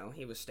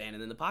he was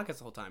standing in the pockets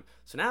the whole time.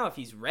 So now if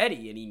he's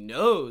ready and he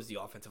knows the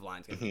offensive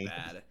line's gonna be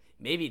bad,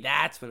 maybe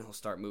that's when he'll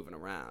start moving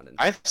around. And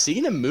I've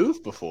seen him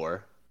move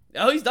before.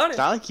 Oh, he's done it. It's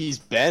not like he's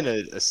been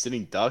a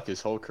sitting duck his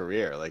whole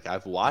career. Like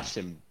I've watched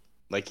him,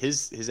 like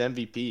his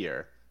MVP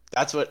year.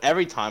 That's what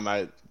every time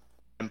I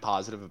am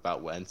positive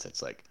about Wentz,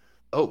 it's like,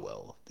 oh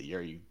well, the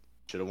year you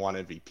should have won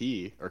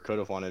MVP or could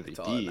have won MVP. That's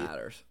all that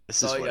matters.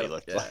 This is what he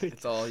looked like.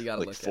 It's all you got to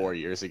like look at. 4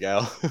 years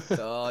ago.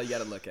 That's all you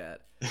got to look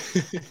at.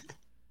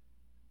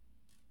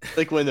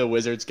 Like when the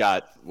Wizards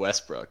got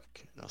Westbrook,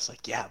 and I was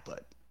like, yeah,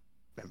 but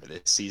remember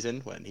this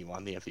season when he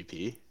won the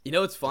MVP? You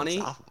know what's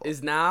funny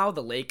is now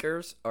the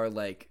Lakers are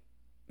like,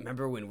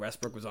 remember when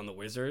Westbrook was on the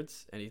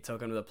Wizards and he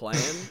took him to the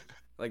play-in?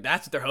 Like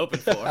that's what they're hoping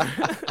for.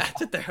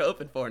 That's what they're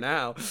hoping for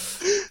now.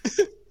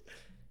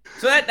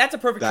 So that's a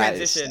perfect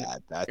transition. Is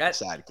sad.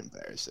 That's a sad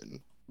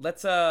comparison.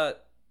 Let's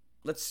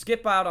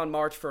skip out on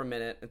March for a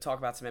minute and talk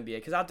about some NBA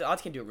because I'll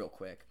just do it real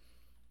quick.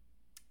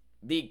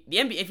 The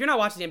NBA, if you're not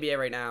watching the NBA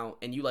right now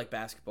and you like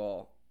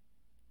basketball,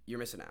 you're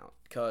missing out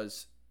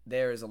because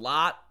there's a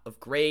lot of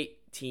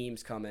great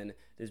teams coming.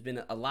 There's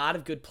been a lot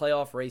of good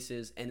playoff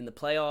races, and in the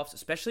playoffs,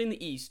 especially in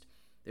the East,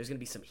 there's going to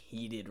be some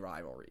heated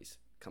rivalries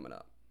coming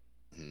up.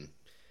 Mm-hmm.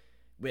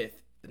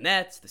 With the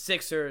Nets, the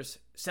Sixers,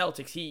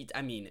 Celtics, Heat.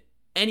 I mean,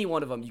 any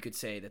one of them, you could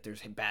say that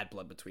there's bad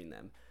blood between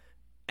them.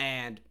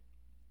 And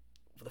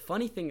the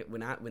funny thing,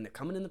 when they're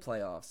coming in the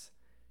playoffs,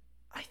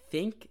 I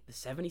think the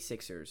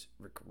 76ers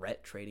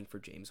regret trading for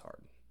James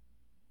Harden.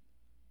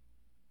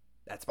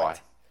 That's why.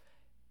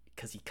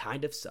 Because he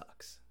kind of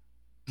sucks.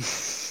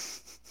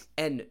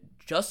 And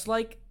just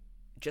like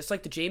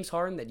the James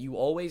Harden that you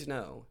always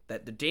know,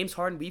 that the James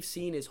Harden we've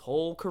seen his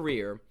whole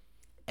career,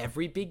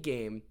 every big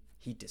game,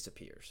 he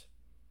disappears.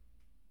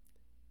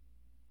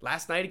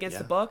 Last night against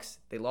the Bucks,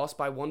 they lost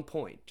by 1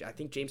 point. I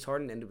think James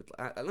Harden ended with.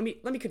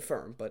 Let me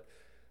confirm, but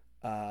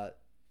I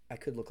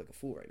could look like a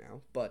fool right now,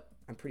 but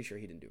I'm pretty sure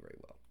he didn't do very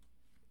well.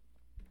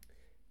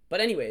 But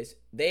anyways,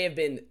 they have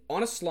been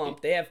on a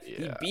slump.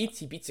 He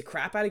beats the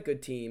crap out of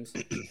good teams,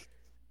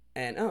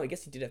 and I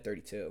guess he did have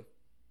 32.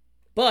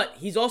 But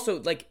he's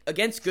also like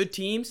against good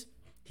teams.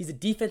 He's a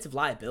defensive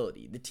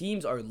liability. The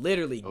teams are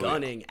literally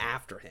gunning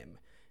after him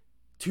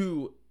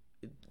to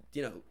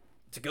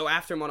go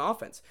after him on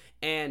offense,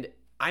 and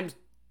I'm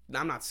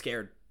not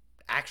scared,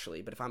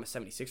 actually, but if I'm a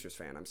 76ers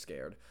fan, I'm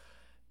scared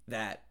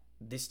that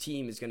this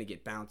team is going to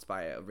get bounced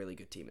by a really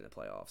good team in the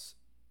playoffs.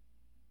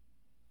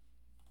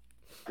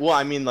 Well,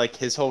 I mean, like,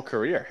 his whole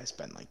career has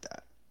been like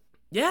that.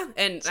 Yeah,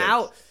 and it's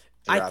now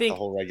like, I think the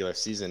whole regular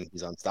season,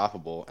 he's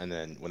unstoppable, and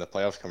then when the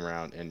playoffs come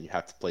around and you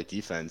have to play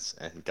defense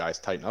and guys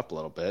tighten up a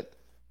little bit,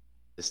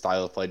 his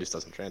style of play just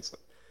doesn't translate.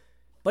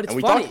 But it's and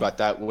we funny. talked about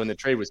that when the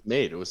trade was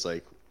made. It was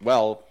like,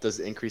 well, does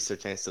it increase their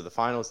chance to the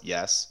finals?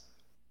 Yes.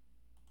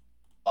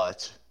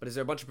 But is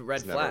there a bunch of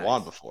red he's flags? Never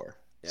won before.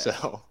 Yeah.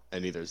 So,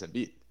 and neither is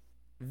Embiid.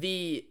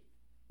 The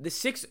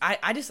Six,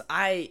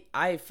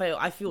 I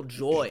feel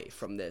joy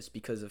from this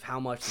because of how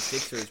much the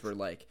Sixers were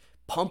like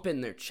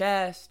pumping their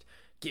chest,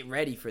 get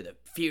ready for the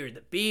fear of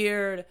the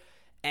beard,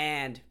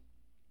 and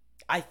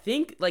I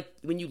think like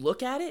when you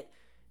look at it,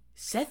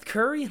 Seth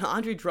Curry and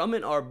Andre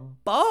Drummond are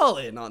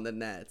balling on the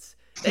Nets.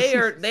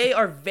 They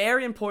are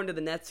very important to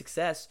the Nets'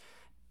 success,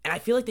 and I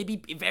feel like they'd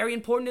be very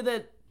important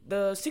to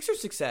the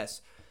Sixers'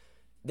 success.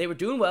 They were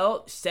doing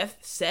well.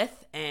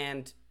 Seth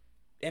and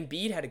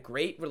Embiid had a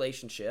great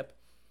relationship.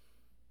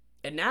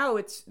 And now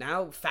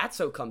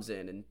Fatso comes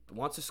in and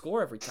wants to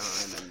score every time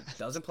and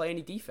doesn't play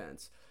any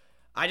defense.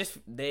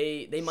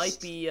 They might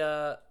be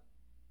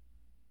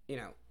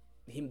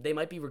they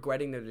might be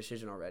regretting their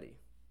decision already.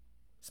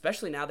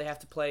 Especially now they have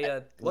to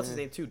play what's his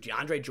name too,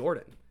 DeAndre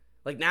Jordan.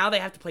 Like now they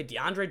have to play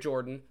DeAndre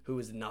Jordan, who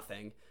is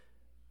nothing.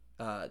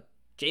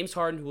 James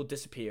Harden, who will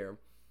disappear.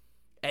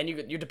 And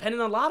you're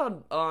dependent a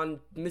lot on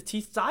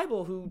Matisse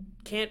Thybulle, who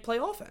can't play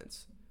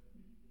offense.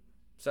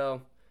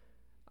 So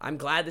I'm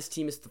glad this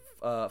team is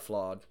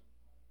flawed,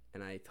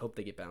 and I hope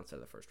they get bounced out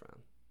of the first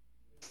round.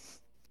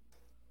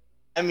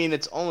 I mean,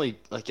 it's only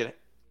like it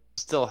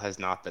still has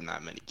not been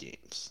that many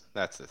games.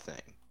 That's the thing.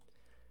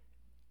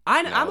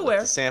 I'm aware.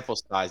 The sample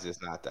size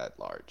is not that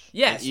large.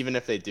 Yes. And even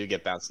if they do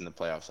get bounced in the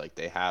playoffs, like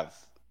they have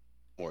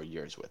more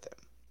years with him,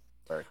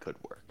 where it could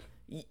work.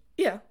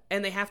 Yeah,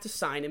 and they have to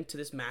sign him to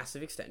this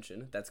massive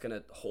extension that's going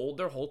to hold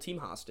their whole team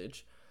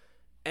hostage,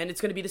 and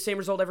it's going to be the same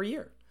result every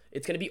year.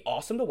 It's going to be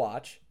awesome to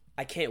watch.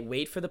 I can't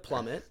wait for the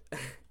plummet.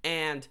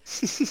 And,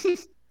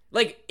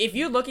 like, if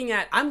you're looking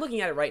at... I'm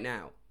looking at it right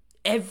now.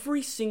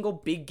 Every single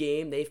big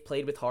game they've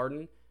played with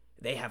Harden,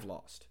 they have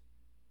lost.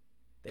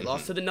 They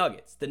lost to the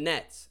Nuggets, the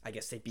Nets. I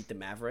guess they beat the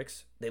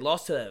Mavericks. They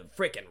lost to the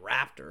freaking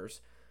Raptors.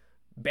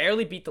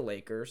 Barely beat the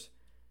Lakers.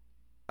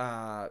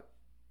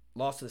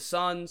 Lost to the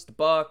Suns, the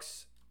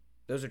Bucks.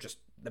 Those are just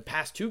the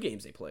past 2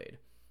 games they played.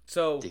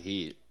 So The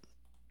Heat.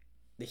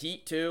 The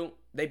Heat too.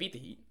 They beat the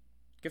Heat.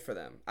 Good for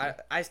them.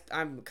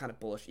 I'm kind of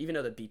bullish, even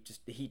though the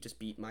Heat just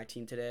beat my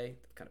team today.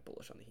 I'm kind of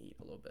bullish on the Heat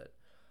a little bit.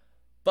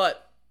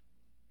 But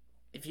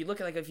if you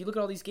look at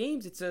all these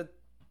games, it's how'd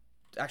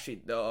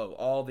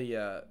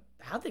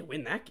they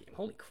win that game?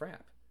 Holy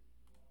crap!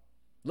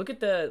 Look at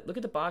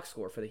the box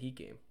score for the Heat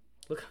game.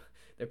 Look,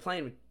 they're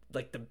playing with,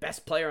 like, the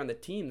best player on the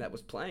team that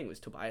was playing was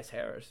Tobias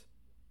Harris.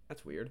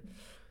 That's weird.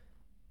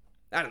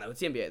 I don't know. It's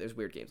the NBA. There's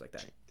weird games like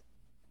that.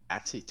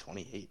 Actually,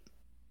 28.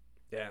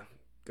 Yeah,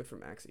 good for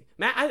Maxey.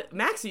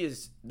 Maxey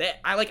is that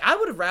I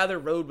would have rather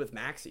rode with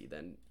Maxey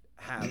than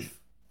have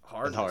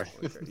Harden.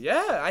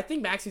 Yeah, I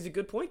think Maxey's a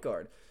good point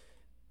guard,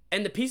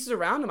 and the pieces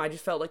around him, I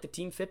just felt like the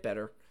team fit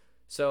better.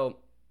 So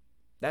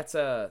that's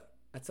the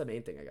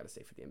main thing I got to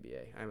say for the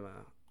NBA.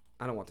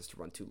 I don't want this to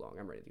run too long.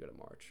 I'm ready to go to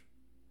March.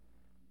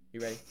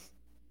 You ready?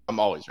 I'm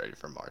always ready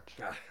for March.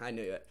 I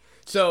knew it.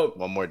 So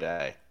one more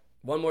day.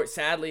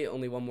 Sadly,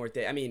 only one more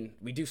day. I mean,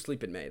 we do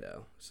sleep in May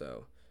though,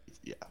 so.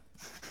 Yeah.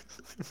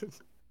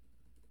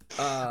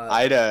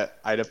 I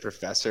had a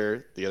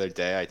professor the other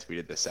day. I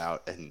tweeted this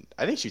out, and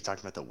I think she was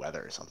talking about the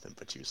weather or something.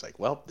 But she was like,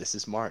 "Well, this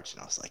is March,"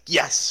 and I was like,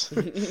 "Yes,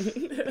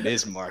 it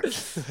is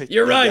March."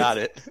 You're right. Got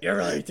it. You're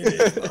right. It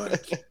is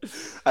March.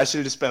 I should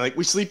have just been like,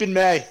 "We sleep in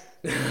May."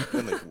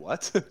 I'm like,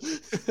 "What?"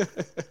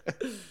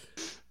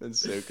 I'm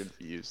so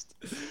confused.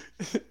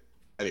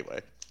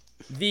 Anyway,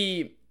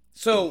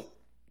 so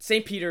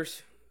St.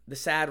 Peter's, the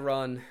sad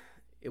run,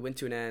 it went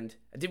to an end.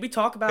 Did we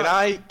talk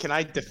about? Can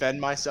I defend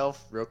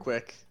myself real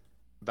quick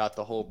about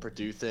the whole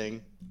Purdue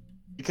thing?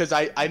 Because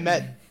I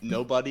met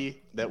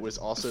nobody that was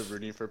also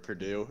rooting for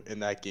Purdue in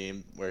that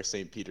game where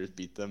St. Peter's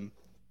beat them.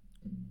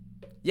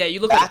 Yeah, you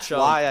look. That's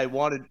why I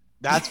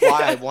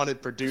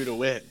wanted Purdue to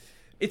win.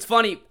 It's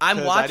funny.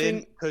 I'm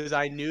watching because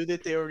I knew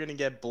that they were going to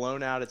get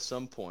blown out at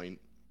some point,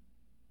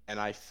 and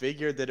I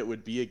figured that it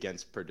would be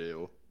against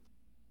Purdue.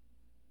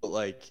 But,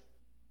 like,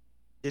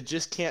 it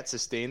just can't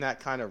sustain that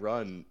kind of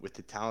run with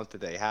the talent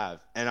that they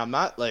have. And I'm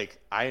not like,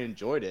 I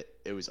enjoyed it.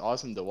 It was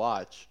awesome to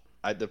watch.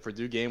 The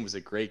Purdue game was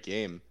a great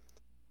game.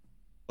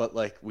 But,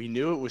 like, we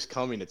knew it was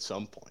coming at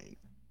some point.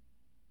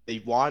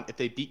 If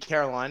they beat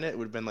Carolina, it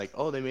would have been like,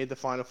 oh, they made the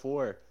Final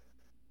Four.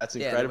 That's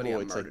incredible.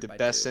 It's like the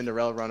best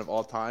Cinderella run of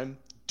all time.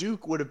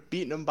 Duke would have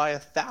beaten them by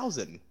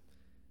 1,000.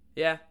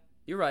 Yeah,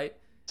 you're right.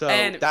 So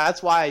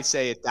that's why I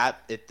say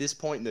at this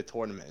point in the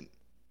tournament,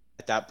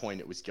 at that point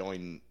it was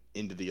going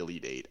into the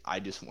Elite Eight. I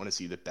just want to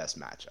see the best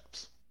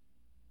matchups.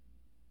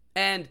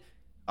 And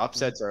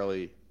upsets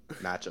early,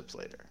 matchups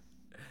later.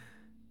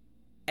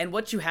 And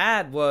what you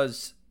had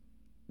was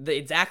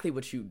honestly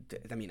what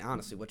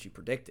you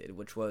predicted,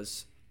 which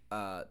was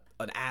an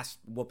ass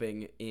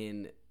whooping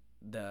in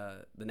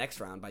the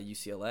next round by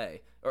UCLA.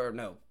 Or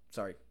no,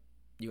 sorry,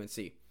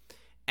 UNC.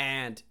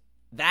 And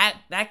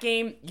that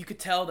game, you could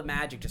tell the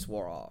magic just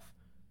wore off.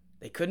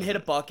 They couldn't hit a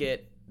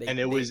bucket.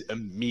 It was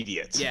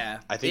immediate. Yeah.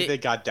 I think they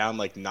got down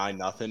like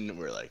 9-0, and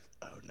we're like,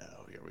 oh no,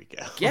 here we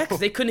go. Yeah, because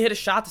they couldn't hit a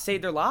shot to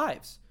save their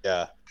lives.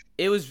 Yeah.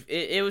 It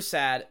was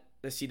sad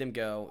to see them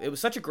go. It was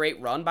such a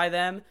great run by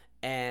them,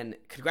 and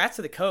congrats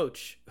to the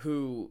coach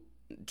who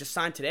just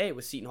signed today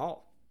with Seton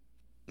Hall.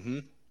 Mm-hmm.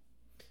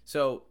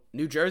 So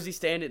New Jersey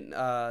staying in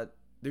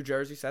New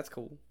Jersey, so that's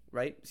cool,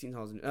 right? Seton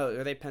Hall's. Oh,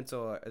 are they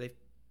Pencil? Are they?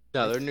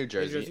 No, they're New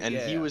Jersey, and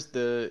he was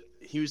the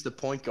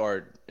point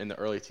guard in the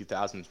early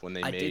 2000s when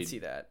they made. I did see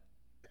that.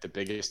 The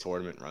biggest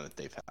tournament run that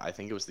they've had. I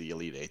think it was the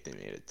Elite Eight they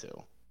made it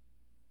to.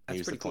 He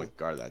was the point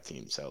guard of that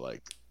team. So,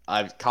 like,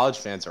 college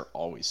fans are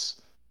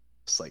always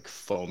just, like,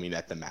 foaming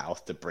at the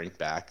mouth to bring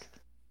back,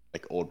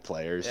 like, old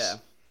players. Yeah.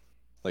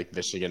 Like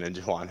Michigan and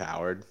Juwan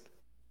Howard.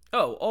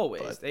 Oh,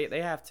 always. But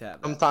they have to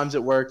have that. Sometimes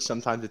it works,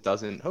 sometimes it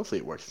doesn't. Hopefully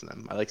it works for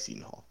them. I like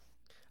Seton Hall.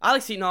 I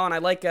like Seton Hall, and I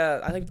like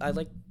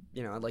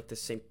the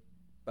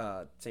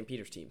St.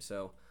 Peter's team,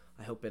 so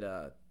I hope it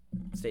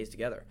stays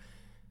together.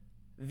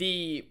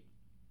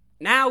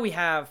 Now we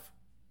have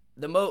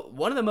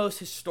one of the most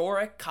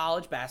historic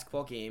college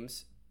basketball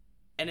games,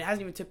 and it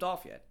hasn't even tipped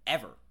off yet,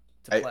 ever,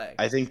 to play.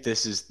 I think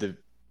this is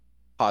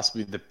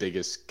possibly the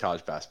biggest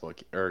college basketball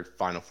or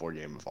Final Four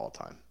game of all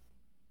time.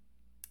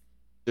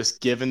 Just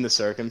given the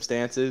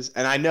circumstances,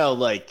 and I know,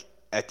 like,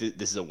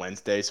 this is a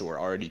Wednesday, so we're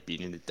already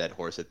beating the dead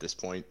horse at this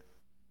point,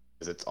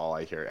 because it's all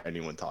I hear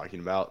anyone talking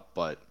about,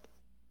 but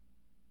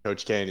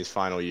Coach K in his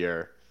final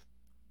year,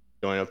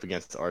 going up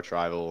against the arch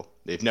rival.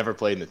 They've never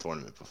played in the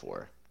tournament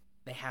before.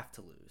 They have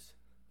to lose.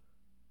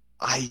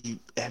 I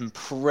am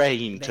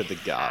praying They to the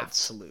have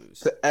gods, to lose.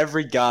 to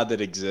every god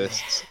that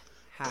exists.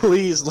 Have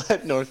Please to.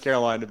 let North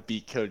Carolina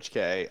beat Coach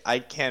K. I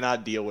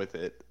cannot deal with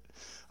it.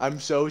 I'm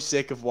so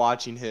sick of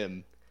watching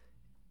him.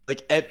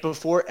 Like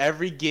before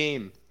every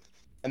game,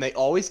 and they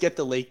always get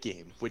the late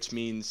game, which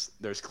means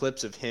there's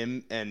clips of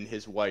him and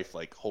his wife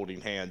like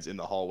holding hands in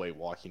the hallway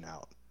walking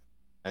out.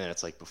 And then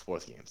it's like before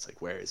the game, it's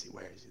like, where is he?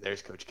 Where is he?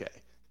 There's Coach K.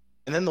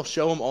 And then they'll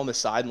show him on the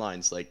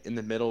sidelines, like in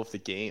the middle of the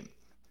game.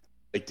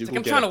 Like Duke Like, will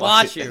I'm get trying a to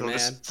bucket, watch you, and it'll man.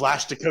 just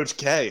flash to Coach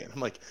K. And I'm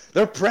like,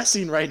 they're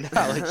pressing right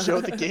now. Like,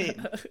 show the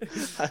game.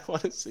 I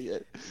want to see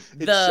it.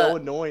 It's so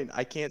annoying.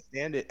 I can't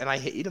stand it, and I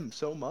hate him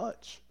so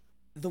much.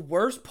 The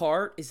worst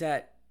part is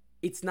that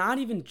it's not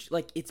even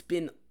like it's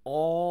been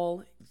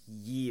all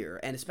year,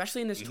 and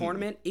especially in this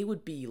tournament, it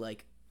would be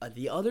like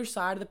the other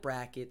side of the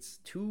brackets,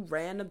 two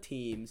random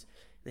teams,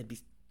 and they'd be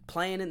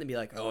playing and they'd be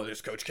like, "Oh,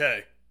 there's Coach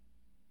K."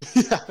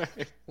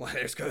 Well,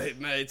 there's Coach.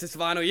 It's his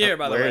final year,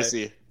 by the way. Where is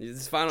he? It's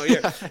his final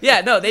year.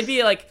 Yeah, no, they'd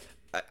be like,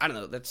 I don't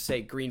know. Let's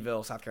say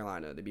Greenville, South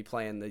Carolina. They'd be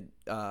playing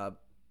the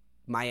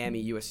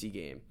Miami USC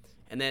game.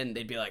 And then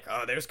they'd be like,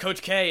 "Oh, there's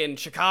Coach K in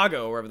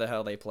Chicago," wherever the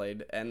hell they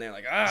played. And they're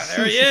like, "Ah,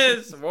 there he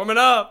is, warming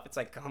up." It's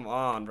like, come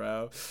on,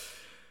 bro.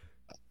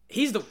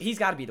 He's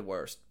got to be the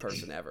worst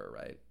person ever,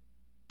 right?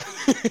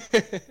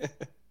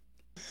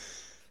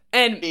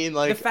 And I mean,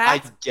 like, the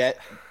fact,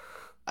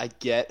 I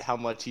get how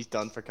much he's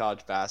done for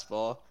college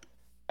basketball.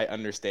 I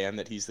understand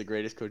that he's the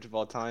greatest coach of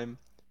all time,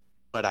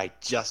 but I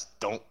just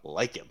don't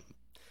like him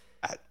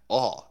at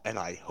all, and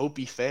I hope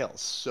he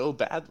fails so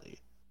badly.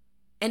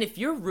 and if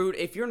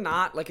you're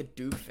not like a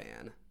Duke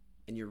fan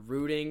and you're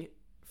rooting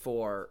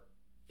for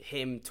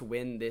him to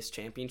win this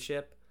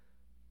championship,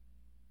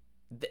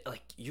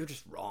 like you're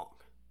just wrong.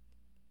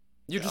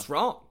 You're just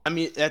wrong. I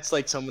mean, that's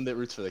like someone that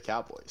roots for the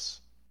Cowboys.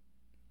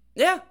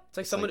 Yeah, it's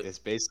like someone. It's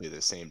basically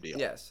the same deal.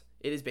 Yes,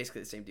 it is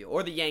basically the same deal,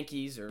 or the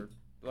Yankees, or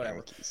whatever.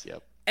 Yankees,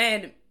 yep.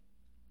 And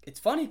it's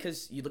funny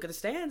because you look at the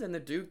stands and the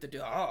Duke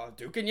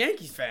Duke and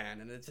Yankees fan,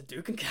 and it's a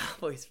Duke and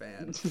Cowboys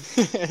fan.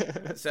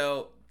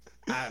 So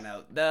I don't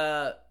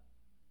know.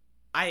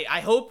 I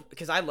hope,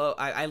 because I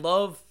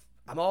love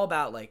I'm all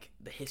about like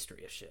the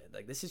history of shit.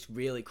 Like, this is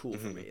really cool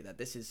for me that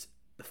this is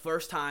the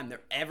first time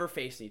they're ever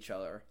facing each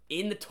other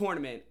in the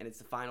tournament, and it's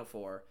the Final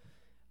Four.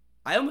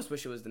 I almost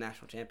wish it was the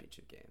national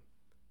championship game.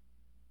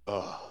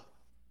 Oh,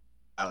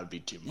 that would be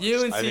too much.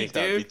 UNC, I think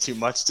that would be too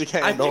much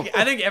to I handle.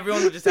 think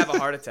everyone would just have a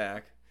heart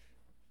attack.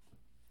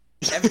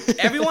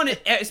 Everyone,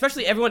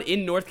 especially everyone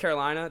in North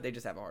Carolina, they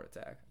just have a heart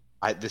attack.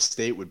 The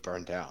state would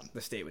burn down.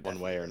 The state would one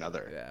way or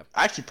another. Yeah.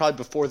 Actually, probably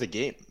before the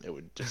game, it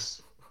would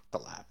just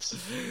collapse.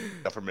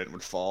 Government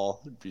would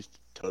fall. It'd be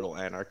total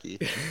anarchy.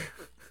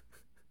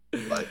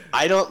 But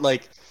I don't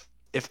like.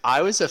 If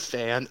I was a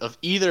fan of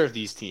either of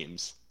these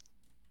teams,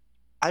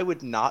 I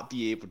would not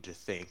be able to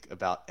think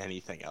about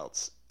anything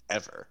else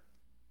ever.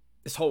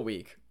 This whole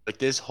week. Like,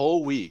 this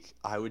whole week,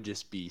 I would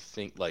just be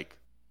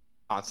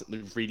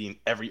constantly reading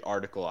every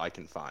article I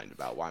can find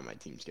about why my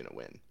team's gonna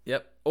win.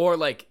 Yep. Or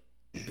like,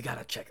 we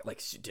gotta check.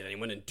 Like, did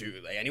anyone in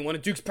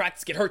Duke's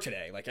practice get hurt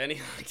today? Like,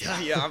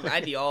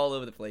 I'd be all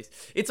over the place.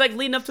 It's like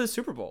leading up to the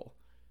Super Bowl.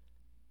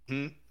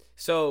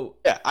 So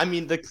yeah, I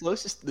mean, the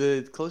closest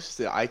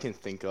that I can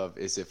think of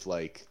is if,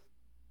 like,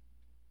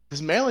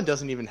 because Maryland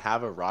doesn't even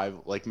have a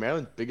rival. Like,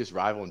 Maryland's biggest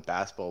rival in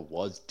basketball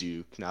was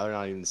Duke. Now they're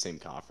not even in the same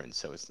conference,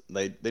 so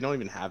they don't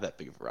even have that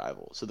big of a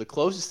rival. So the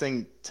closest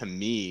thing to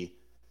me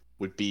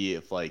would be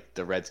if, like,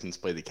 the Redskins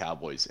play the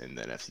Cowboys in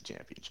the NFC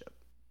Championship.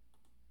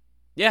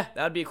 yeah,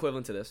 that would be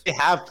equivalent to this. They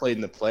have played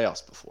in the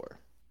playoffs before,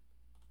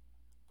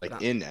 like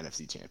Not- in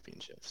NFC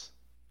Championships.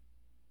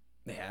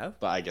 They have,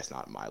 But I guess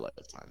not in my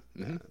lifetime.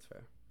 yeah, that's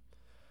fair.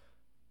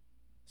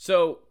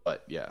 So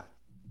But yeah,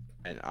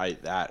 and I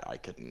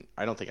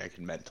don't think I could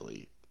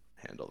mentally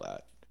handle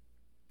that.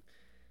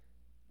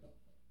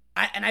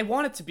 I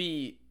want it to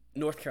be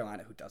North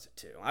Carolina who does it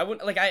too. I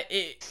wouldn't like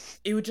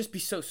it would just be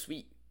so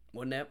sweet,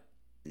 wouldn't it?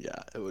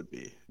 Yeah, it would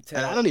be.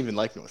 And I don't even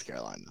like North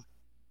Carolina.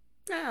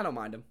 I don't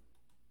mind them.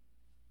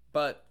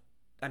 But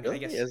I mean,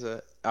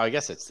 Really? I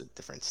guess it's a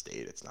different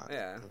state. It's not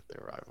Yeah.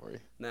 their rivalry.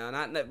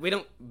 No, we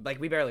don't like,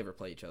 we barely ever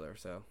play each other,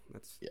 so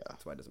that's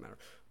why it doesn't matter.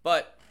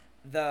 But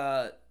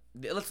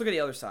let's look at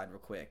the other side real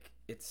quick.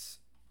 It's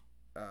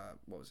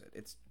what was it?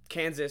 It's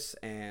Kansas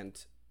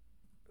and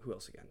who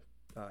else again?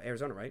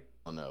 Arizona, right?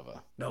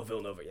 Villanova. No,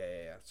 Villanova.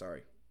 Yeah.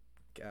 Sorry.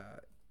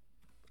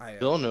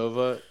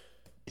 Villanova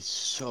is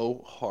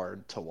so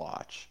hard to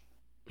watch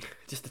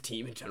Just the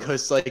team in general.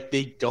 because, like,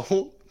 they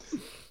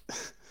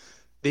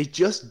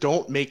just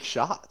don't make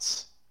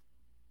shots,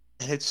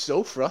 and it's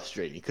so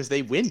frustrating because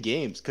they win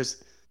games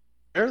because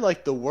they're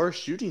like the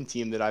worst shooting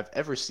team that I've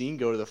ever seen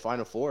go to the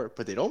Final Four,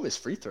 but they don't miss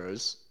free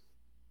throws.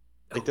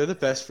 Like, they're the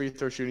best free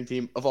throw shooting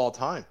team of all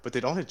time, but they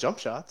don't hit jump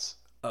shots.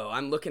 Oh,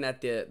 I'm looking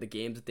at the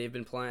games that they've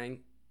been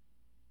playing.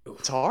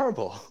 It's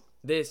horrible.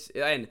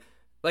 And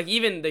like,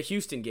 even the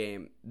Houston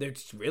game, they're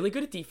just really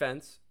good at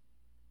defense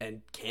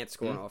and can't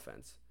score on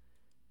offense.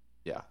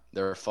 Yeah,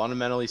 they're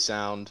fundamentally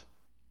sound.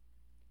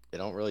 They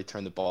don't really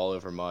turn the ball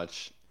over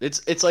much.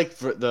 It's like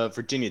the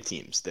Virginia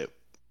teams that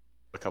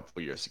a couple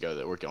of years ago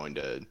that were going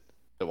to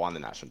that won the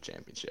national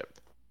championship.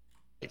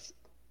 Like,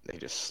 they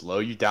just slow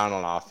you down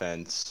on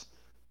offense,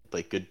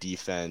 play good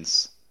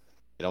defense.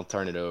 They don't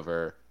turn it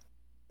over.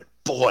 But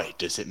boy,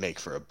 does it make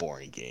for a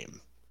boring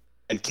game.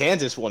 And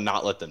Kansas will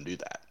not let them do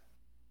that.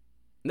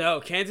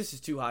 No, Kansas is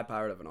too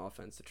high-powered of an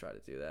offense to try to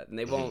do that, and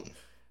they won't.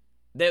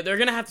 They're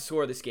going to have to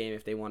score this game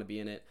if they want to be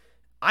in it.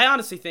 I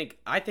honestly think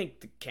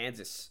the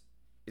Kansas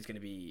is going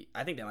to be.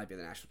 I think that might be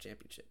the national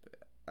championship.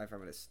 If I'm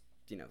going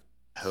to,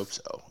 I hope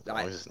so. As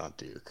long as it's not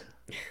Duke.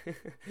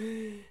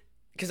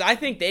 Because I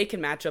think they can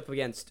match up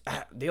against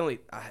the only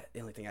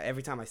thing.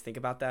 Every time I think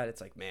about that,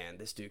 it's like, man,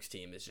 this Duke's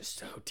team is just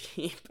so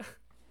deep.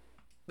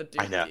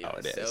 I know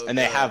it is, so and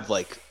they have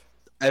like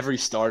every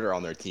starter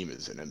on their team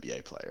is an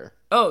NBA player.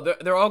 Oh,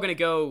 they're all going to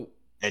go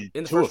in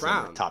the first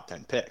round. Top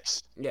 10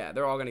 picks. Yeah,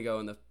 they're all going to go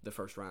in the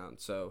first round.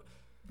 So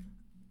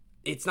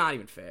it's not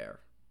even fair.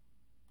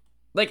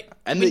 Like,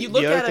 and the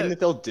other thing that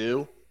they'll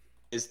do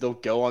is they'll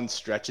go on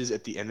stretches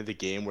at the end of the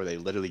game where they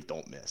literally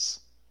don't miss.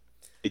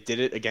 They did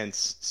it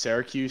against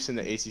Syracuse in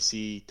the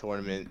ACC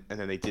tournament, and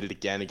then they did it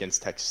again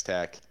against Texas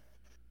Tech,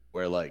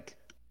 where like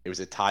it was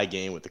a tie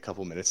game with a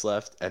couple minutes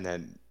left, and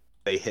then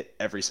they hit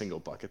every single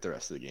bucket the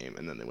rest of the game,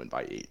 and then they win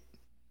by 8.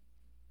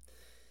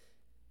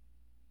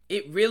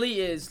 It really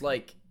is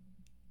like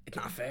it's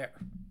not fair.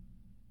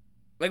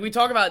 Like we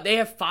talk about, they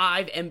have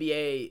 5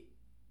 NBA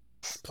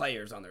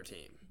players on their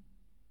team.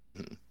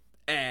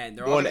 And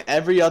they're all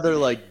every other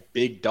like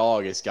big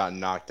dog has gotten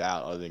knocked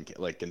out. Other than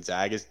like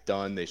Gonzaga's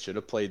done, they should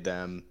have played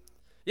them.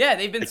 Yeah,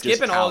 they've been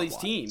skipping all these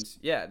teams.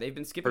 Yeah, they've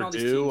been skipping all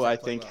these teams. Purdue, I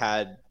think,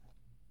 had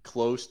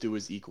close to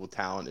as equal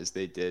talent as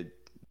they did.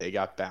 They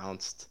got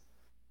bounced.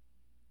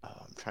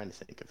 I'm trying to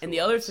think of. And the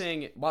other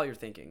thing, while you're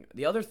thinking,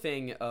 the other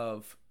thing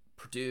of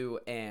Purdue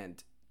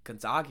and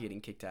Gonzaga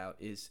getting kicked out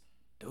is,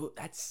 dude,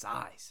 that's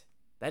size.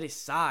 That is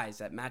size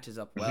that matches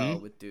up well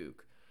with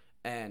Duke.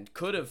 And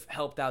could have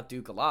helped out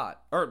Duke a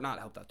lot, or not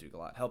helped out Duke a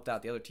lot, helped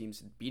out the other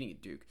teams in beating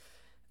Duke,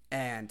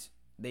 and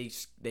they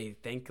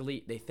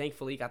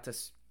thankfully got to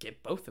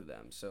skip both of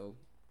them. So,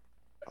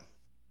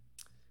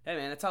 hey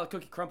man, that's how the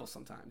cookie crumbles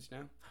sometimes, you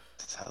know.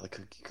 That's how the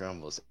cookie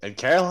crumbles. And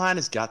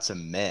Carolina's got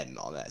some men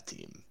on that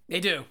team. They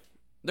do.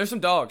 There's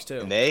some dogs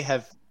too. And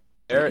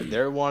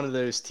they're one of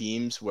those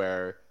teams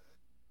where,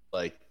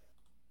 like,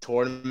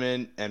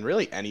 tournament and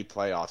really any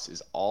playoffs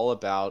is all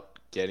about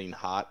getting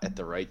hot at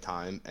the right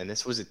time, and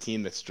this was a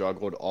team that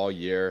struggled all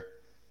year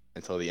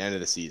until the end of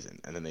the season,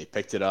 and then they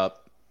picked it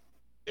up.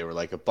 They were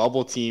like a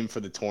bubble team for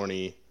the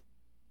tourney.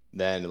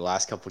 Then the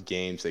last couple of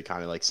games, they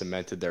kind of like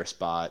cemented their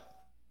spot,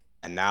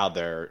 and now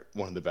they're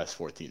one of the best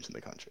 4 teams in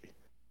the country.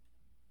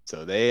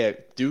 So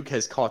Duke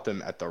has caught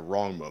them at the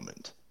wrong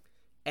moment,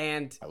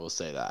 and I will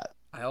say that.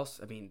 I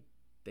mean,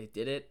 they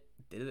did it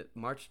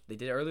March. They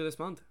did it earlier this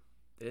month.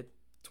 They did it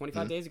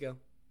 25 days ago.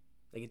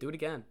 They can do it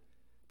again.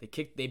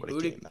 They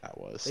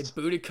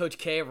booted Coach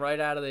K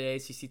right out of the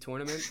ACC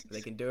tournament.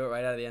 They can do it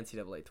right out of the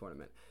NCAA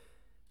tournament.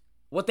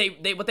 What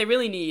they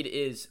really need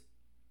is,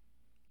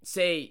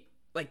 say,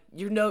 like,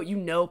 you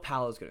know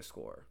Paolo's gonna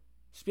score.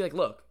 Just be like,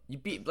 look, you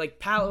beat like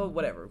Paolo,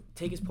 whatever.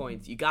 Take his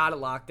points. You gotta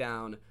lock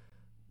down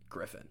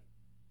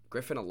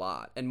Griffin a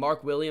lot, and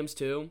Mark Williams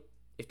too.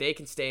 If they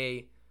can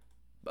stay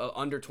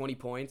under 20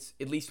 points,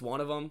 at least one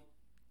of them,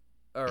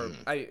 or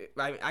I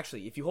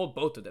actually, if you hold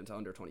both of them to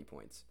under 20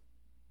 points,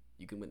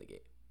 you can win the game.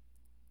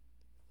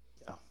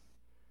 Yeah.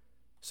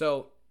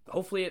 So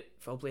hopefully it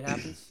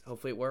happens.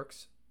 Hopefully it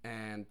works,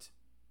 and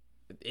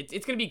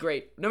it's gonna be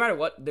great. No matter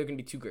what, they're gonna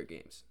be 2 great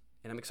games,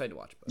 and I'm excited to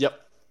watch both. Yep.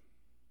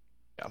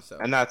 Yeah. So.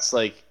 And that's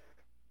like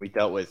we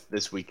dealt with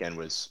this weekend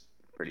was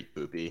pretty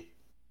poopy.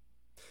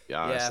 To be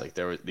honest, like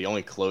the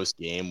only close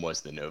game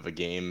was the Nova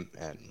game,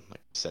 and like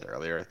I said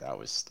earlier, that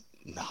was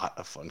not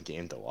a fun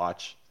game to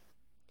watch.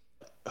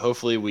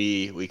 Hopefully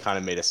we kind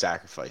of made a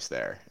sacrifice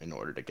there in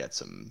order to get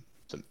some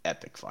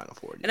epic Final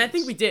Four games. And I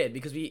think we did,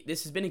 because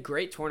this has been a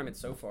great tournament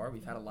so far.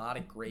 We've had a lot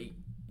of great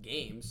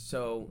games.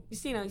 So, you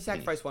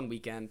sacrifice one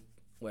weekend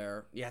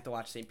where you have to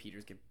watch St.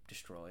 Peter's get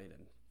destroyed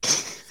and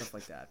stuff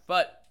like that.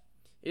 But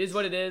it is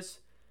what it is,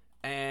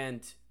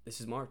 and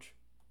this is March.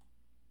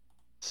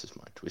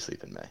 We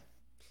sleep in May.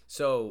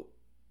 So,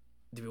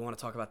 do we want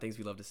to talk about things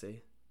we love to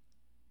see?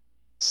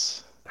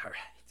 All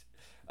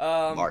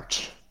right.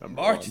 March.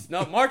 March is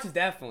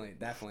definitely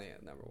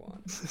number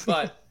 1.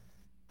 But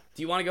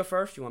do you want to go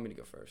first? Or do you want me to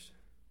go first?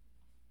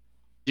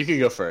 You can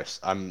go first.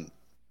 I'm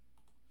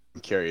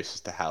curious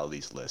as to how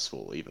these lists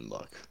will even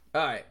look.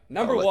 All right.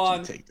 Number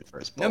 1. Take the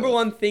first number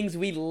 1 things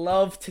we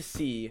love to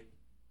see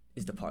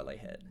is the parlay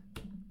hit.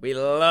 We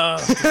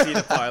love to see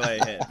the parlay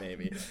hit,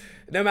 baby.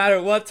 No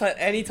matter what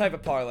any type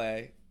of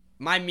parlay.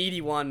 My meaty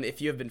one, if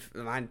you have been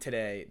mine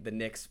today, the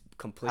Knicks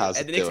completely,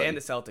 and the Knicks and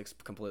the Celtics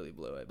completely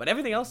blew it. But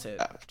everything else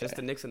hit, just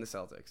the Knicks and the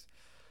Celtics.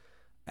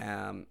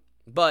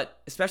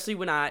 But especially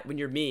when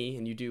you're me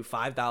and you do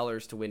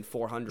 $5 to win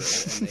 400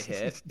 and they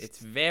hit, it's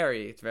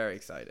very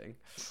exciting.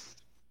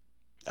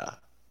 Yeah,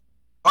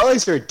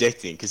 parlays are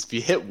addicting because if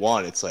you hit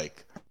one, it's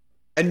like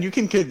And you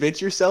can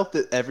convince yourself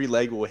that every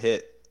leg will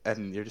hit,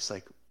 and you're just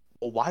like,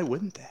 well, why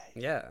wouldn't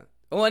they? Yeah.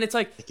 Well, and it's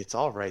like It's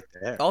all right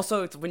there.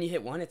 also it's when you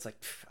hit one, it's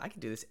like I can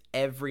do this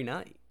every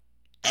night,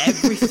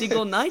 every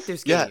single night.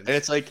 There's games. Yeah, and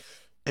it's like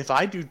if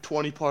I do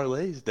 20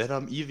 parlays, then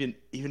I'm even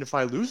if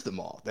I lose them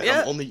all, then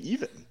I'm only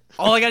even.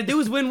 All I gotta do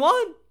is win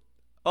one.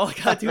 All I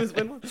gotta do is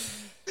win one.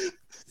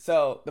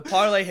 So the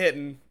parlay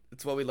hitting,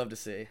 it's what we love to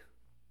see.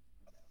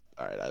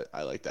 All right,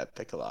 I like that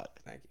pick a lot.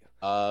 Thank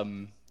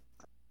you.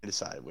 I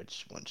decided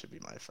which one should be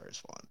my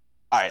first one.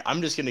 All right,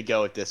 I'm just gonna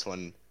go with this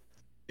one.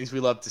 Things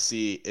we love to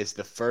see is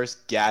the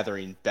first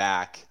gathering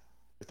back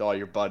with all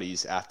your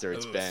buddies after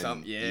it's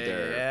been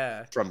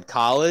either from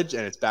college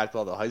and it's back with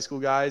all the high school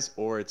guys,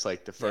 or it's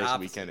like the first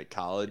weekend at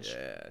college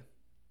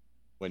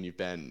when you've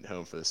been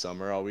home for the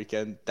summer all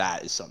weekend.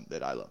 That is something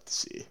that I love to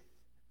see.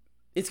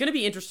 It's gonna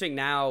be interesting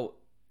now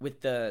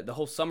with the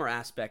whole summer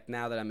aspect.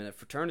 Now that I'm in a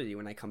fraternity,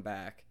 when I come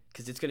back,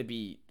 because it's gonna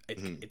be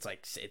it's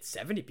like it's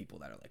 70 people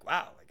that are like,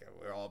 wow, like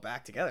we're all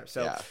back together.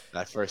 So yeah,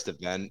 that first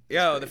event.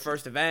 The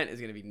first event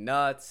is gonna be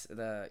nuts.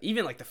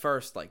 Even like the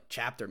first like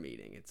chapter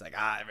meeting, it's like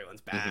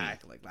everyone's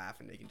back, like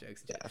laughing, making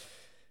jokes. And shit.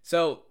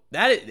 So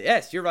that is,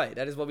 yes, you're right.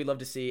 That is what we love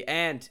to see.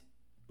 And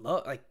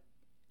like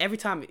every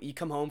time you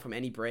come home from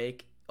any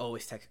break,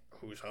 always text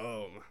who's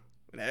home,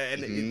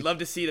 and you'd love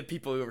to see the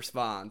people who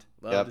respond.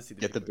 Love to see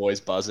get the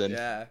boys buzzing.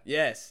 Yeah.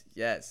 Yes.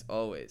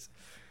 Always.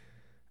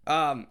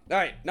 All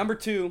right. Number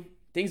 2,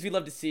 things we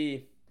love to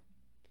see.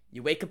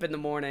 You wake up in the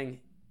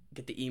morning,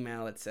 get the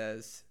email that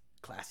says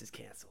class is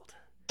canceled.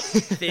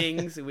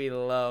 Things we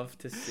love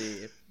to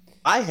see.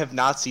 I have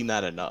not seen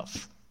that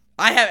enough.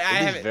 I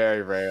have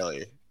very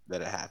rarely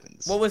that it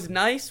happens. What was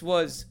nice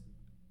is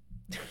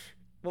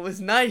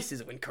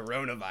when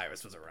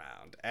coronavirus was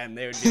around, and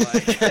they would be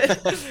like,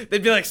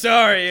 they'd be like,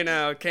 sorry,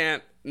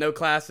 no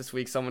class this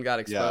week. Someone got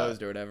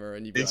exposed or whatever,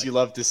 and things you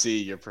love to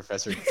see. Your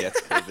professor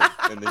gets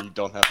COVID, and then you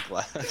don't have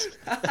class.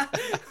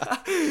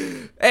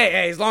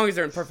 hey, as long as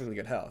they're in perfectly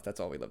good health, that's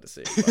all we love to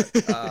see.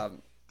 But,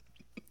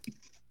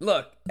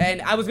 look,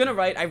 and I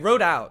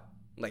wrote out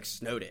like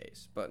snow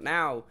days, but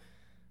now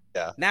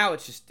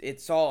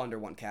it's all under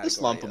one category.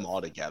 Just lump them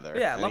all together.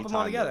 Yeah, lump them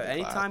all together.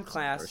 Anytime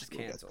class is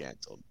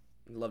canceled.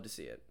 Love to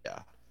see it. Yeah,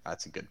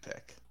 that's a good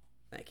pick.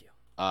 Thank you.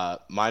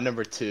 My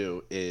number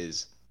 2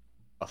 is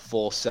a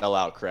full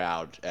sellout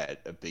crowd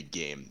at a big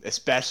game,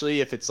 especially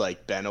if it's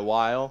like been a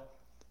while.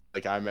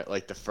 Like I'm at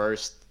like the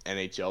first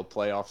NHL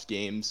playoffs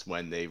games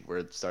when they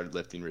started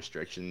lifting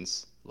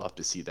restrictions. Love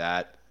to see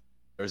that.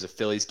 There was a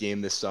Phillies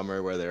game this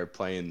summer where they were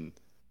playing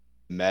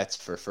Mets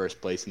for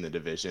first place in the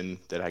division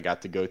that I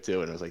got to go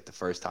to, and it was like the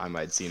first time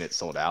I'd seen it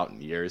sold out in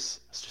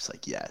years. I was just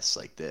like, yes,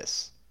 like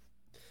this.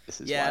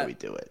 This is why we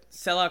do it.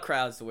 Sellout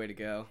crowd's the way to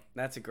go.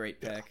 That's a great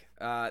pick.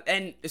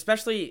 And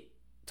especially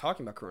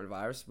talking about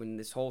coronavirus, when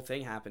this whole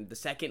thing happened, the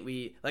second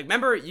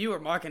remember you were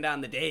marking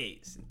down the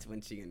days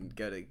when she can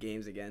go to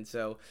games again.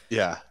 So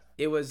yeah,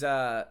 it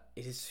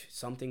is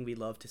something we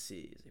love to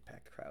see is a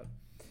packed crowd.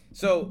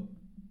 So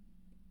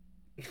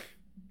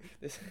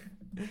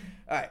all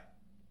right,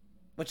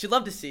 what you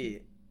love to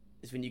see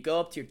is when you go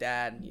up to your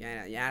dad and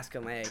you ask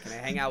him, hey, can I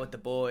hang out with the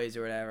boys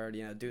or whatever,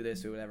 do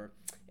this or whatever,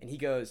 and he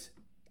goes,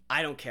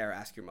 I don't care,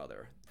 ask your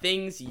mother.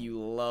 Things you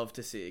love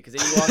to see. Because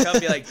then you walk up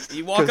and be like,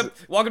 walk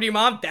up to your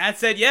mom, Dad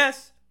said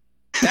yes.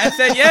 Dad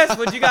said yes.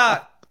 What you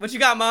got? What you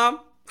got,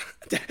 Mom?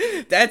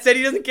 Dad said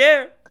he doesn't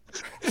care.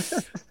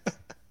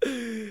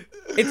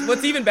 It's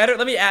what's even better.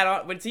 Let me add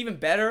on. What's even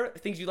better,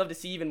 things you love to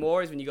see even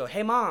more is when you go,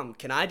 hey, Mom,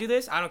 can I do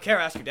this? I don't care,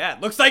 ask your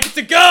dad. Looks like it's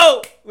a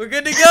go. We're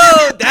good to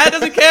go. Dad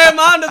doesn't care.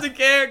 Mom doesn't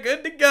care.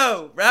 Good to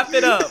go. Wrap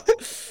it up.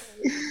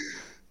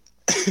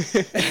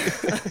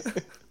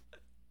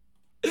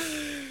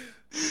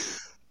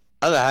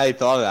 I don't know how you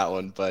thought of that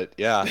one, but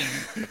yeah,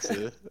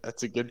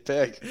 that's a good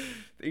pick.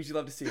 Things you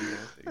love to see, man.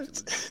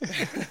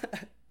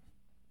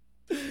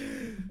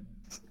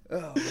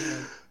 Oh,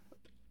 man.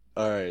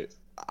 All right,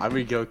 I'm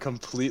gonna go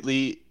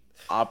completely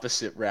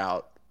opposite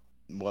route,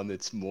 one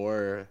that's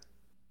more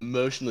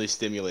emotionally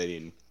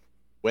stimulating.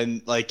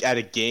 When like at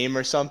a game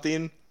or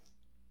something,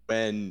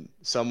 when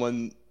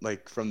someone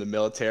like from the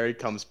military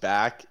comes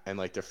back and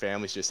like their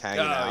family's just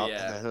hanging out,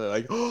 and they're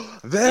like, "Oh,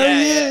 there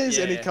he is!"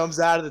 and he comes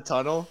out of the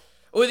tunnel.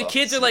 Or the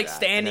kids are like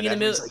standing in the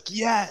middle. Like,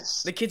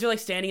 yes. The kids are like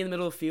standing in the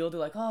middle of the field. They're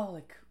like, oh,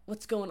 like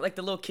what's going? Like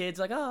the little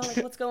kids, like, oh, like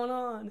what's going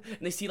on? And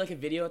they see like a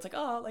video. It's like,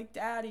 oh, like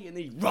Daddy, and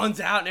he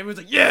runs out, and everyone's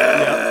like,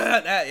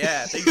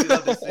 yeah, things you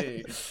love to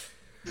see.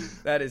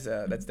 That's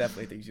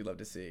definitely things you love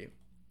to see.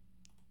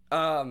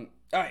 All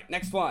right,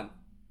 next one.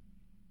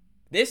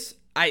 This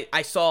I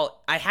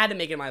had to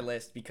make it my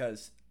list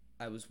because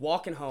I was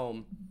walking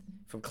home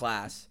from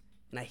class,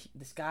 and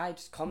this guy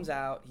just comes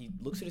out. He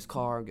looks at his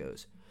car and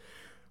goes,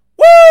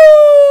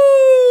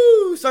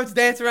 woo! Starts to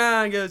dance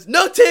around and goes,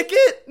 no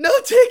ticket.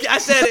 I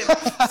said it,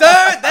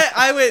 sir.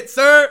 I went,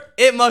 sir,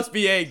 it must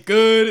be a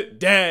good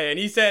day. And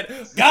he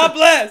said, God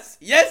bless.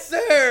 Yes,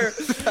 sir.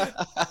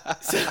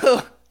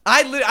 So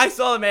I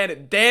saw the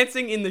man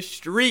dancing in the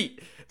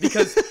street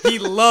because he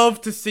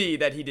loved to see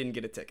that he didn't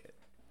get a ticket.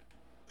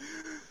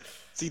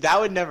 See,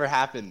 that would never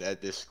happen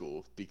at this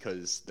school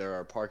because there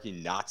are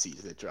parking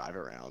Nazis that drive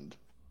around.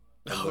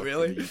 Oh,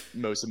 really? The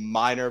most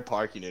minor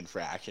parking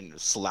infraction,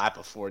 slap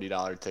a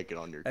 $40 ticket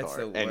on your That's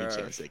car the any worst.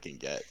 chance they can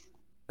get.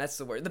 That's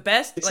the word. The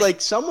best. It's like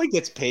someone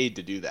gets paid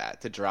to do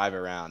that, to drive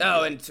around.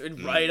 Oh,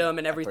 and write them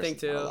and everything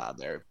person's not too. allowed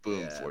there.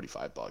 Boom, Yeah.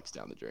 $45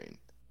 down the drain.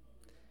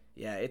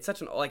 Yeah, it's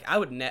such an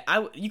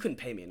you couldn't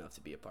pay me enough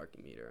to be a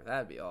parking meter.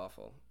 That'd be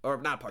awful. Or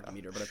not a parking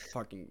meter, but a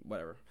parking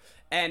whatever.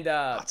 And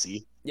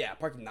Nazi. Yeah,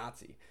 parking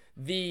Nazi.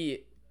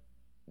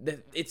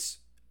 It's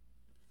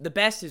the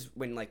best is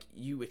when like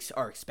you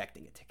are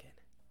expecting a ticket.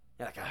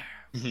 You're like,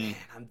 oh, man,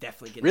 I'm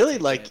definitely getting Really, a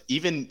ticket. like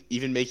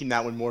even making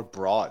that one more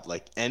broad,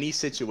 like any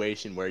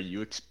situation where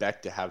you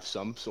expect to have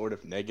some sort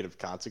of negative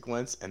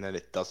consequence and then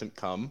it doesn't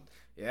come.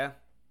 Yeah.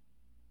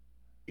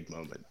 Big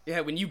moment. Yeah,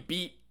 when you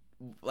beat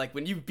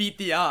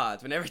the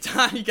odds, when every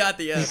time you got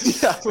the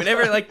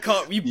whenever like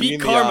you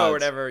beat karma or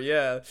whatever,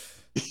 yeah.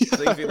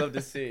 Things we love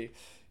to see.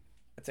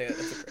 That's a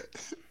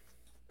great.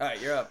 All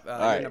right, you're up.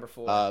 You're number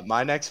 4.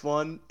 My next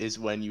one is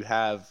when you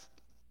have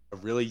a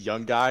really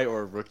young guy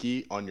or a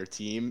rookie on your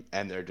team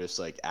and they're just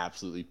like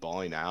absolutely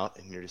balling out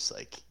and you're just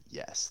like,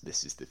 yes,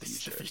 this is the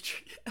future.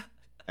 Yeah.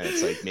 And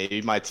it's like,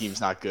 maybe my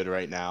team's not good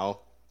right now,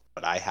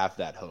 but I have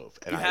that hope.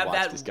 And I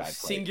watch this guy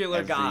play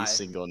every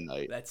single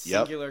night. That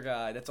singular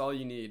guy. That's all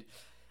you need.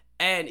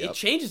 And it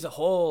changes the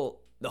whole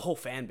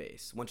fan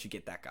base once you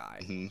get that guy.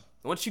 Mm-hmm.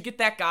 Once you get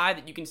that guy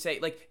that you can say,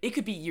 like, it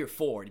could be year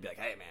 4 to be like,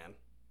 hey man,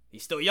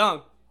 he's still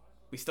young.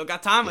 We still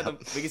got time with him.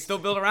 We can still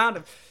build around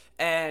him.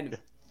 And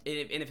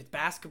if it's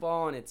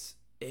basketball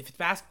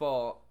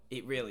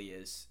it really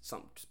is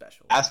something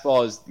special.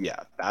 Basketball is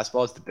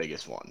the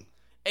biggest one.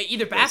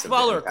 Either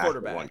basketball or a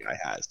quarterback. One guy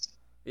has.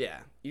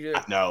 Yeah.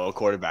 No, a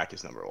quarterback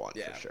is number 1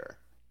 for sure.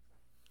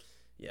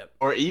 Yep.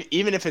 Or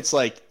even if it's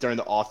like during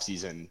the off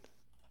season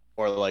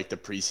or like the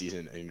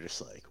preseason, and you're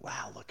just like,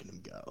 wow, look at him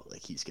go.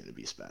 Like he's gonna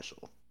be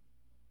special.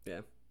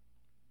 Yeah.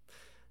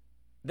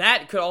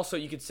 That could also,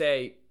 you could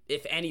say,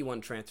 if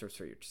anyone transfers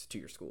to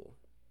your school.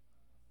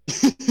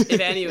 If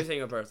any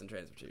single person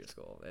transfers to your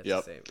school. It's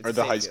the same. It's or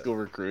the high school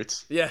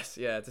recruits. Yes,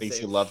 yeah. It's the Things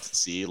same. you love to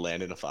see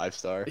land in a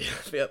 5-star.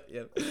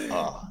 Yep.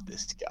 Oh,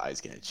 this guy's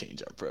gonna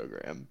change our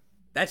program.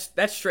 That's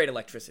straight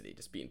electricity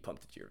just being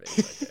pumped into your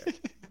veins right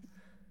there.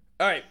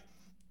 All right,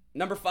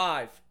 number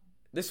 5.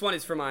 This one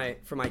is for my.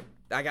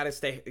 I gotta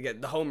stay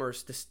the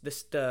homers.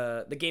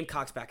 The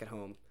Gamecocks back at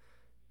home.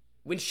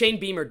 When Shane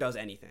Beamer does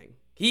anything,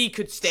 he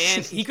could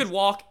stand. He could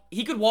walk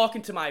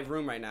into my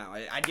room right now.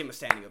 I'd give him a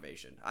standing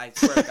ovation. I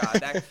swear to God,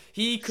 that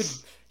he could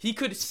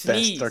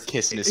sneeze. Start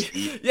kissing his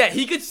feet. Yeah,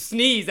 he could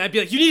sneeze. I'd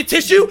be like, "You need a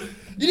tissue?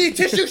 You need a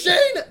tissue,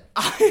 Shane?"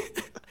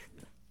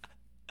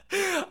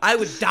 I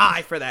would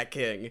die for that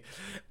king,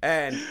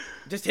 and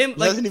just him. He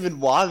doesn't even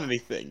want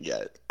anything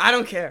yet. I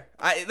don't care.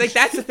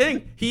 That's the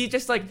thing. He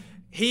just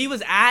he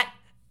was at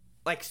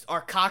like our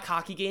cock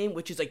hockey game,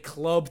 which is a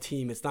club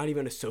team. It's not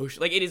even a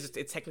social. Like it's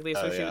technically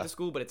associated with the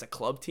school, but it's a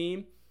club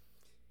team.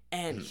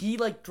 And he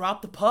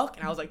dropped the puck,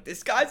 and I was like,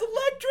 "This guy's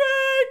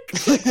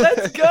electric!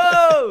 Let's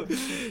go!"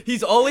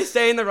 He's always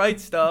saying the right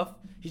stuff.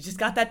 He's just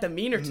got that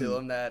demeanor to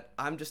him that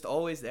I'm just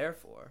always there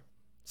for.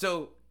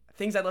 So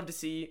things I'd love to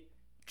see.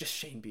 Just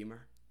Shane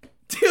Beamer.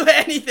 Do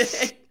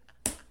anything.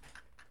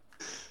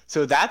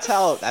 So that's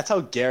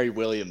how Gary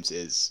Williams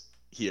is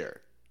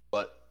here.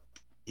 But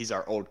he's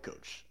our old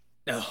coach.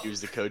 No. He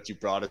was the coach who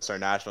brought us our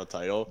national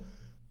title.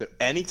 So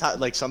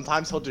anytime,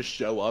 sometimes he'll just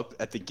show up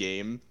at the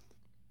game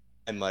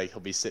and he'll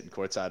be sitting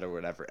courtside or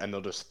whatever, and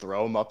they'll just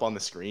throw him up on the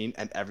screen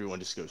and everyone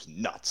just goes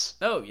nuts.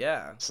 Oh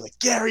yeah. It's like,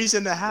 Gary's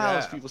in the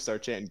house. Yeah. People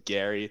start chanting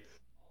Gary.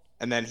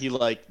 And then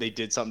they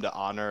did something to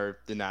honor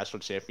the national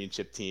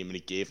championship team, and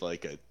he gave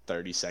a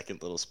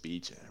 30-second little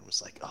speech, and it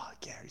was like, oh,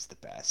 Gary's the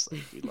best.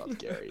 We love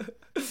Gary.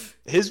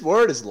 His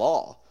word is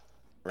law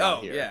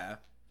around here. Yeah.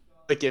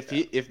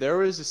 If there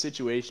was a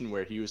situation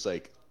where he was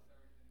like,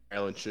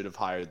 Ireland should have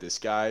hired this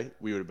guy,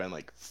 we would have been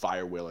like,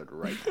 fire Willard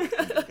right now.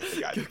 Get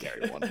the guy that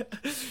Gary wanted.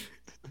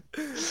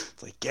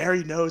 It's like,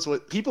 Gary knows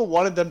what people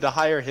wanted them to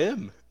hire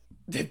him.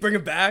 They bring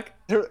him back?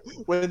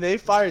 When they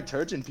fired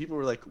Turgeon, people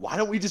were like, why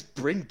don't we just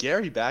bring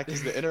Gary back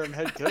as the interim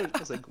head coach? I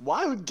was like,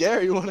 why would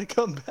Gary want to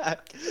come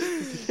back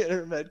as the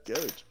interim head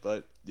coach?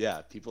 But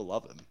yeah, people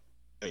love him.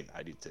 I mean,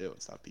 I do too.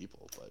 It's not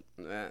people,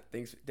 but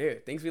things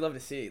we love to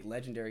see.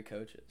 Legendary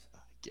coaches.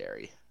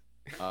 Gary.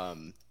 All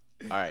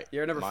right.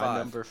 You're number 5. My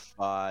number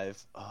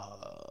 5.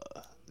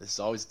 This is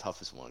always the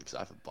toughest one because I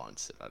have a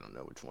bunch that I don't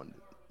know which one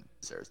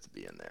deserves to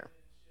be in there.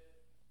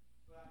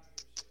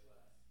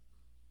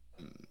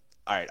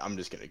 All right, I'm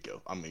gonna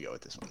go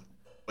with this one.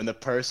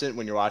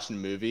 When you're watching a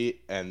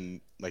movie and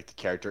the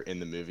character in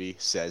the movie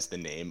says the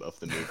name of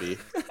the movie.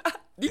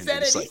 He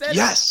said it.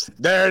 Yes,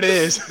 there it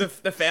is. The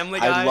Family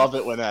Guy. I love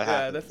it when that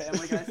happens. Yeah, the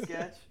Family Guy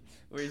sketch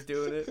where he's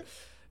doing it.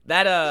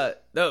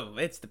 That no,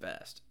 it's the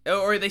best.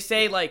 Or they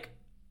say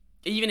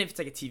even if it's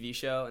a TV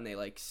show and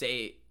they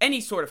say any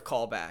sort of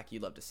callback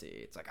you'd love to see.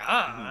 It's like,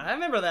 I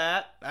remember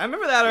that.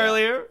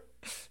 Earlier.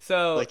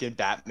 So in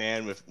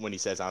Batman when he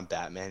says I'm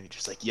Batman, you're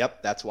just like,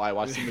 yep, that's why I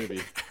watched the movie.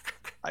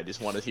 I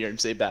just want to hear him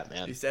say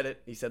Batman. He said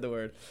it. He said the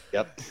word.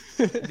 Yep.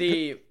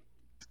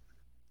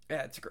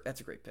 That's a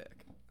great pick.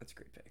 That's a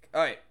great pick.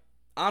 All right,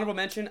 honorable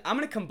mention. I'm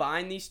gonna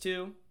combine these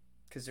two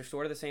because they're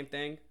sort of the same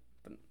thing,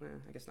 but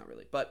I guess not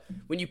really. But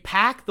when you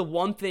pack the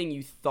one thing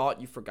you thought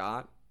you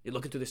forgot, you're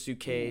looking through the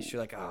suitcase.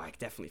 You're like, oh, I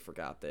definitely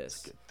forgot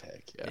this. Good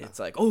pick. Yeah. And it's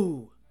like,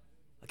 oh,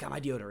 I got my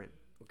deodorant.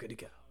 We're good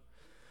to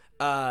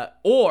go.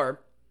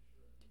 Or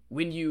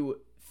when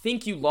you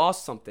think you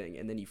lost something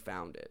and then you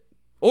found it,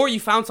 or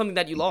you found something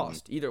that you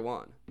lost. Either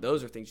one.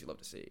 Those are things you love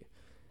to see.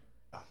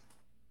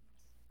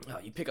 Oh,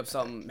 you pick up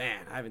something,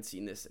 man, I haven't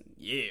seen this in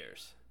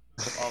years.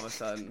 All of a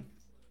sudden.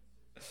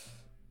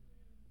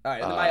 All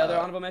right, and then my other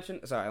honorable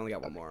mention. Sorry, I only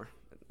got one more.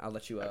 I'll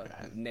let you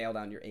nail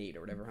down your 8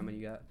 or whatever, how many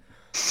you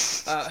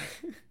got.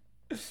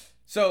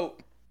 So,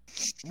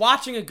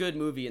 watching a good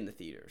movie in the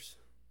theaters.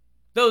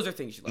 Those are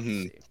things you love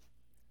to see.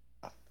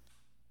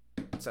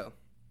 So,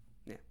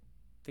 yeah,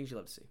 things you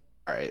love to see.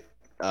 All right.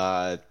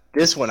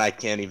 This one I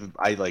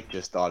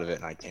just thought of it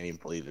and I can't even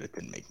believe it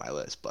didn't make my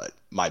list, but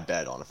my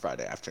bed on a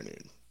Friday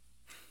afternoon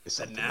is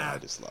something that I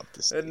just love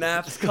to see. The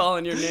nap's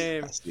calling your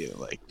name. I see it,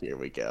 like, here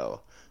we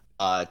go.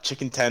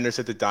 Chicken tenders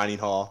at the dining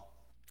hall.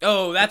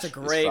 Oh, that's a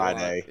great one.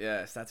 Friday.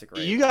 Yes, that's a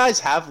great Do you guys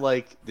have,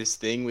 like, this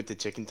thing with the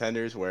chicken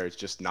tenders where it's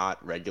just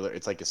not regular?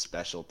 It's like a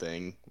special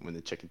thing when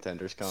the chicken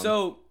tenders come?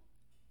 So,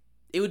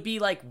 it would be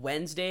like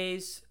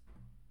Wednesdays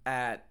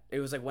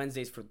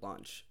Wednesdays for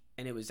lunch.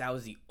 And that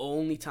was the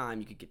only time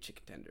you could get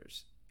chicken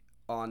tenders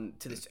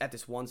at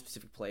this one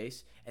specific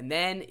place. And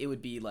then it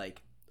would be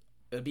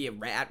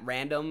at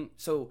random.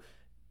 So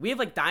we have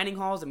like dining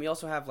halls, and we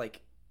also have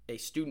like a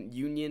student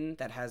union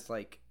that has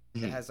like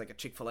a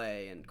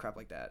Chick-fil-A and crap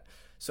like that.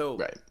 So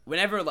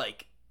whenever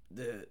like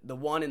the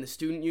one in the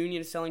student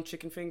union is selling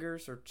chicken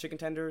fingers or chicken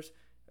tenders,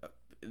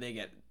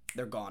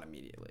 they're gone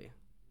immediately.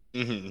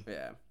 Mm-hmm.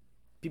 Yeah.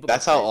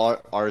 That's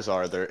how ours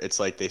are. It's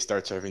like they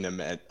start serving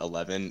them at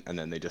 11, and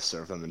then they just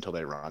serve them until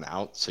they run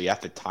out. So you have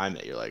to time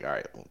it. You're like, all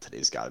right, well,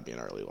 today's got to be an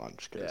early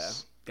lunch. Yeah,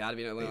 got to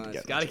be an early lunch.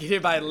 Got to get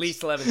here by at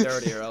least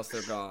 11:30, or else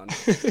they're gone.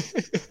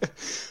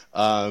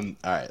 All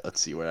right,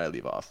 let's see where I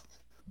leave off.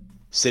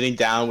 Sitting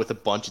down with a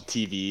bunch of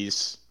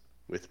TVs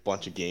with a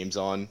bunch of games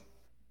on.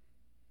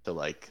 To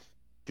like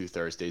 2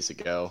 Thursdays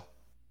ago,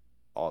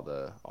 all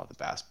the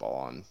basketball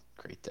on.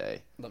 Great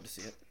day. Love to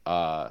see it.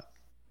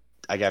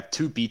 I got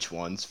 2 beach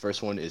ones.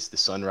 First one is the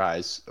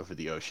sunrise over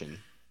the ocean.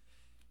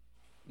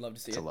 Love to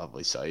see it. It's a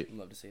lovely sight.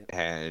 Love to see it.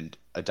 And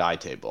a dive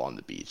table on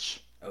the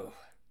beach. Oh.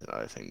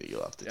 Another thing that you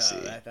love to see.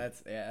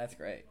 That's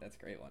great. That's a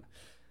great one.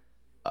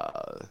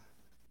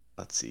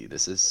 Let's see.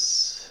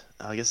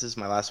 I guess this is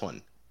my last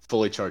one.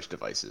 Fully charged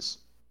devices.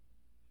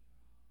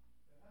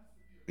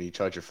 When you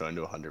charge your phone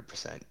to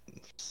 100%.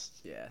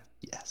 Yeah.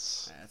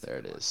 Yes. There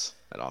it is.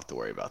 I don't have to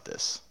worry about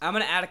this. I'm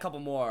going to add a couple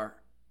more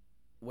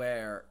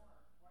where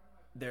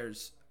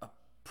there's a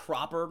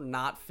proper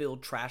not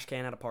filled trash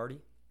can at a party.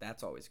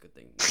 That's always a good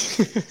thing.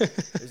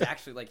 There's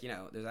actually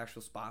there's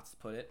actual spots to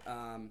put it.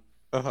 And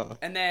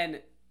then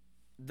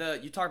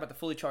you talk about the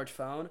fully charged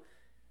phone.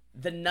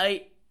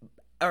 The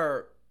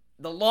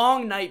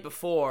long night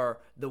before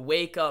the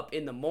wake up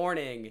in the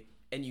morning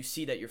and you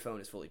see that your phone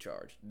is fully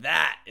charged.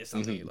 That is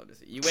something you love to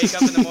see. You wake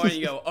up in the morning,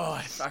 you go,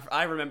 oh,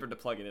 I remembered to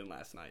plug it in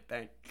last night.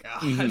 Thank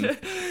God.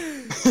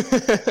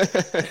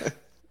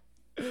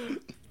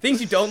 Things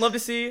you don't love to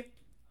see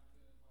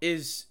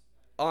is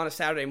on a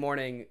Saturday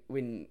morning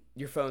when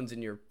your phone's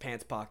in your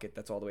pants pocket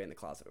that's all the way in the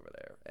closet over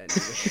there. And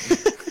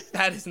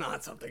that is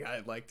not something I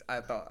liked. I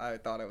thought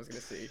I was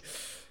going to see.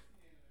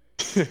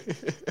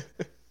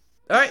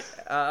 All right.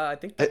 I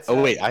think that's,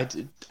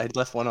 I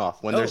left one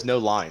off. When there's no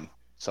line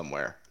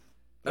somewhere.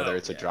 Whether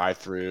it's a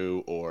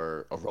drive-through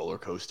or a roller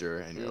coaster,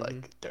 and you're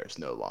like, there's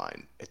no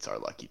line. It's our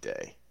lucky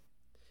day.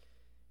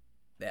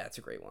 Yeah, that's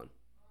a great one.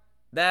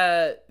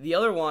 The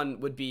other one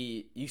would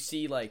be you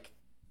see like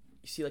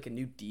a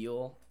new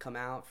deal come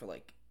out for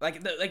like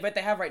what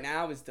they have right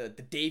now is the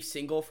Dave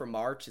single for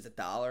March is $1.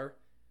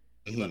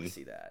 Love to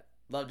see that.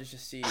 Love to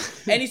just see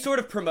any sort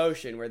of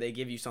promotion where they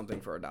give you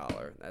something for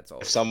 $1. That's all.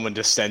 If someone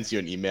just sends you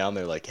an email and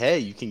they're like, hey,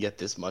 you can get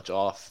this much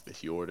off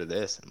if you order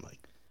this. I'm like,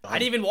 I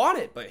didn't even want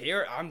it, but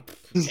here I'm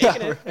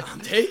taking it.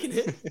 I'm taking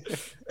it.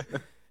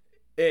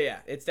 Yeah,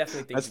 it's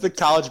definitely. That's the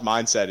college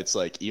mindset. It's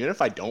like, even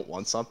if I don't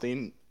want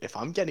something, if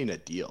I'm getting a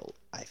deal,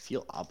 I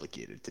feel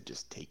obligated to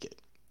just take it.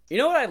 You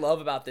know what I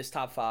love about this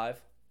top 5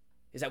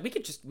 is that we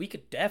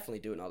could definitely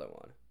do another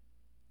one.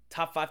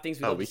 Top 5 things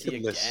we love to see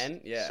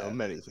again. Yeah, so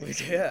many things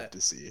we love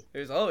to see.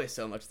 There's always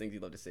so much things you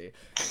love to see.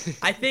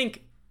 I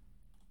think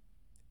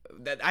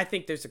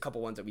there's a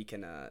couple ones that we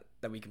can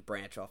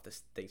branch off the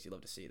things you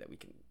love to see that we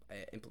can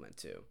implement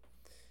too.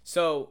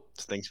 So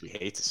it's things we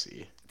hate to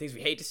see. Things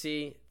we hate to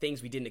see.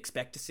 Things we didn't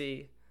expect to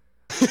see.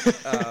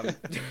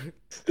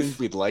 Things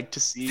we'd like to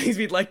see. Things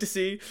we'd like to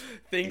see.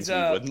 Things we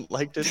wouldn't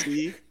like to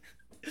see.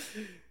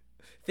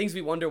 Things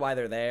we wonder why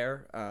they're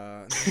there.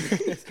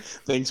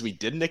 Things we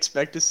didn't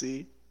expect to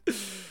see.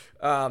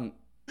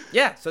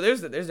 Yeah. So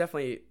there's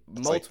definitely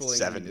multiple. Like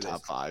 7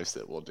 top 5s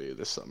that we'll do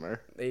this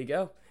summer. There you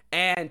go.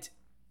 And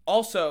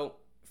also,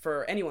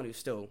 for anyone who's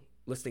still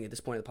listening at this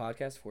point of the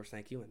podcast, of course,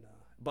 thank you. And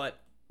but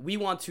we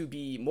want to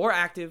be more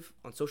active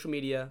on social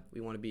media.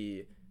 We want to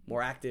be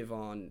more active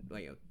on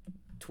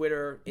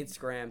Twitter,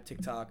 Instagram,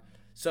 TikTok.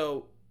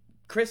 So,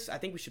 Chris, I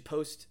think we should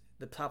post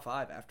the top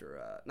 5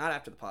 after, not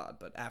after the pod,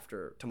 but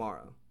after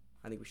tomorrow.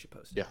 I think we should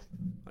post it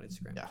on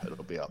Instagram. Yeah,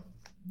 it'll be up.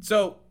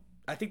 So,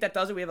 I think that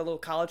does it. We have a little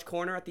college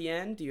corner at the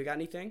end. Do you got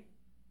anything?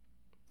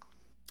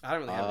 I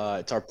don't really have anything.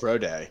 It's our pro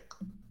day.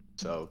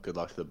 So, good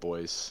luck to the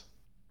boys.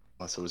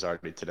 Unless it was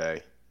already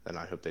today, then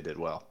I hope they did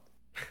well.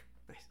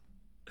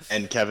 Nice.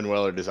 And Kevin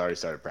Willard has already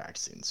started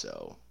practicing,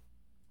 so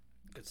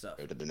Good stuff.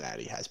 Road to the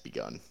Natty has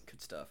begun.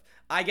 Good stuff.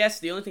 I guess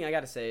the only thing I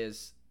got to say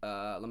is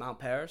Lamont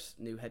Paris,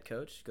 new head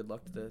coach. Good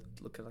luck to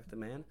the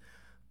man.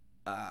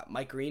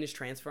 Mike Green is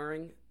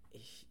transferring.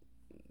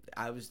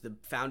 I was the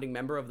founding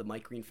member of the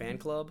Mike Green fan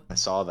club. I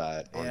saw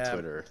that on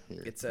Twitter.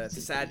 It's a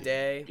sad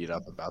day. Beat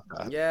up about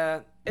that.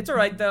 Yeah, it's all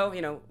right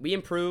though. We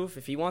improve.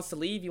 If he wants to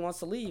leave, he wants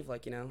to leave. I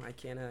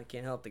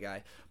can't help the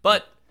guy.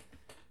 But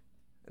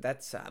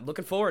that's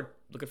looking forward.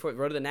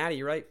 Road to the Natty.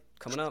 You're right,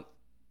 coming up.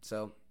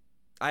 So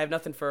I have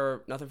nothing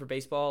for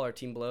baseball. Our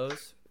team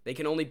blows. They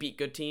can only beat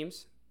good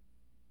teams,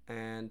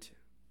 and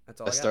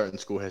that's all. Let's start in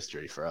school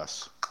history for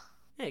us.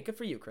 Hey, good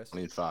for you, Chris.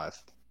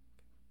 5.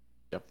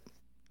 Yep.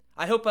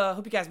 I hope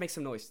you guys make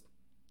some noise.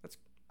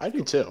 I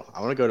do too. I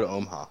want to go to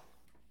Omaha.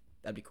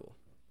 That'd be cool.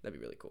 That'd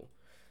be really cool.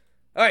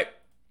 All right.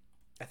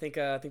 I think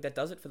that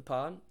does it for the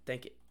pod.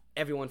 Thank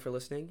everyone for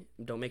listening.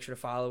 Don't make sure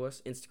to follow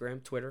us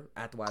Instagram, Twitter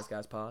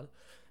 @TheWiseGuysPod,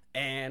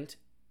 and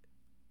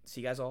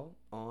see you guys all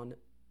on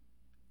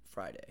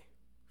Friday.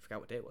 Forgot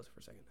what day it was for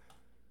a second.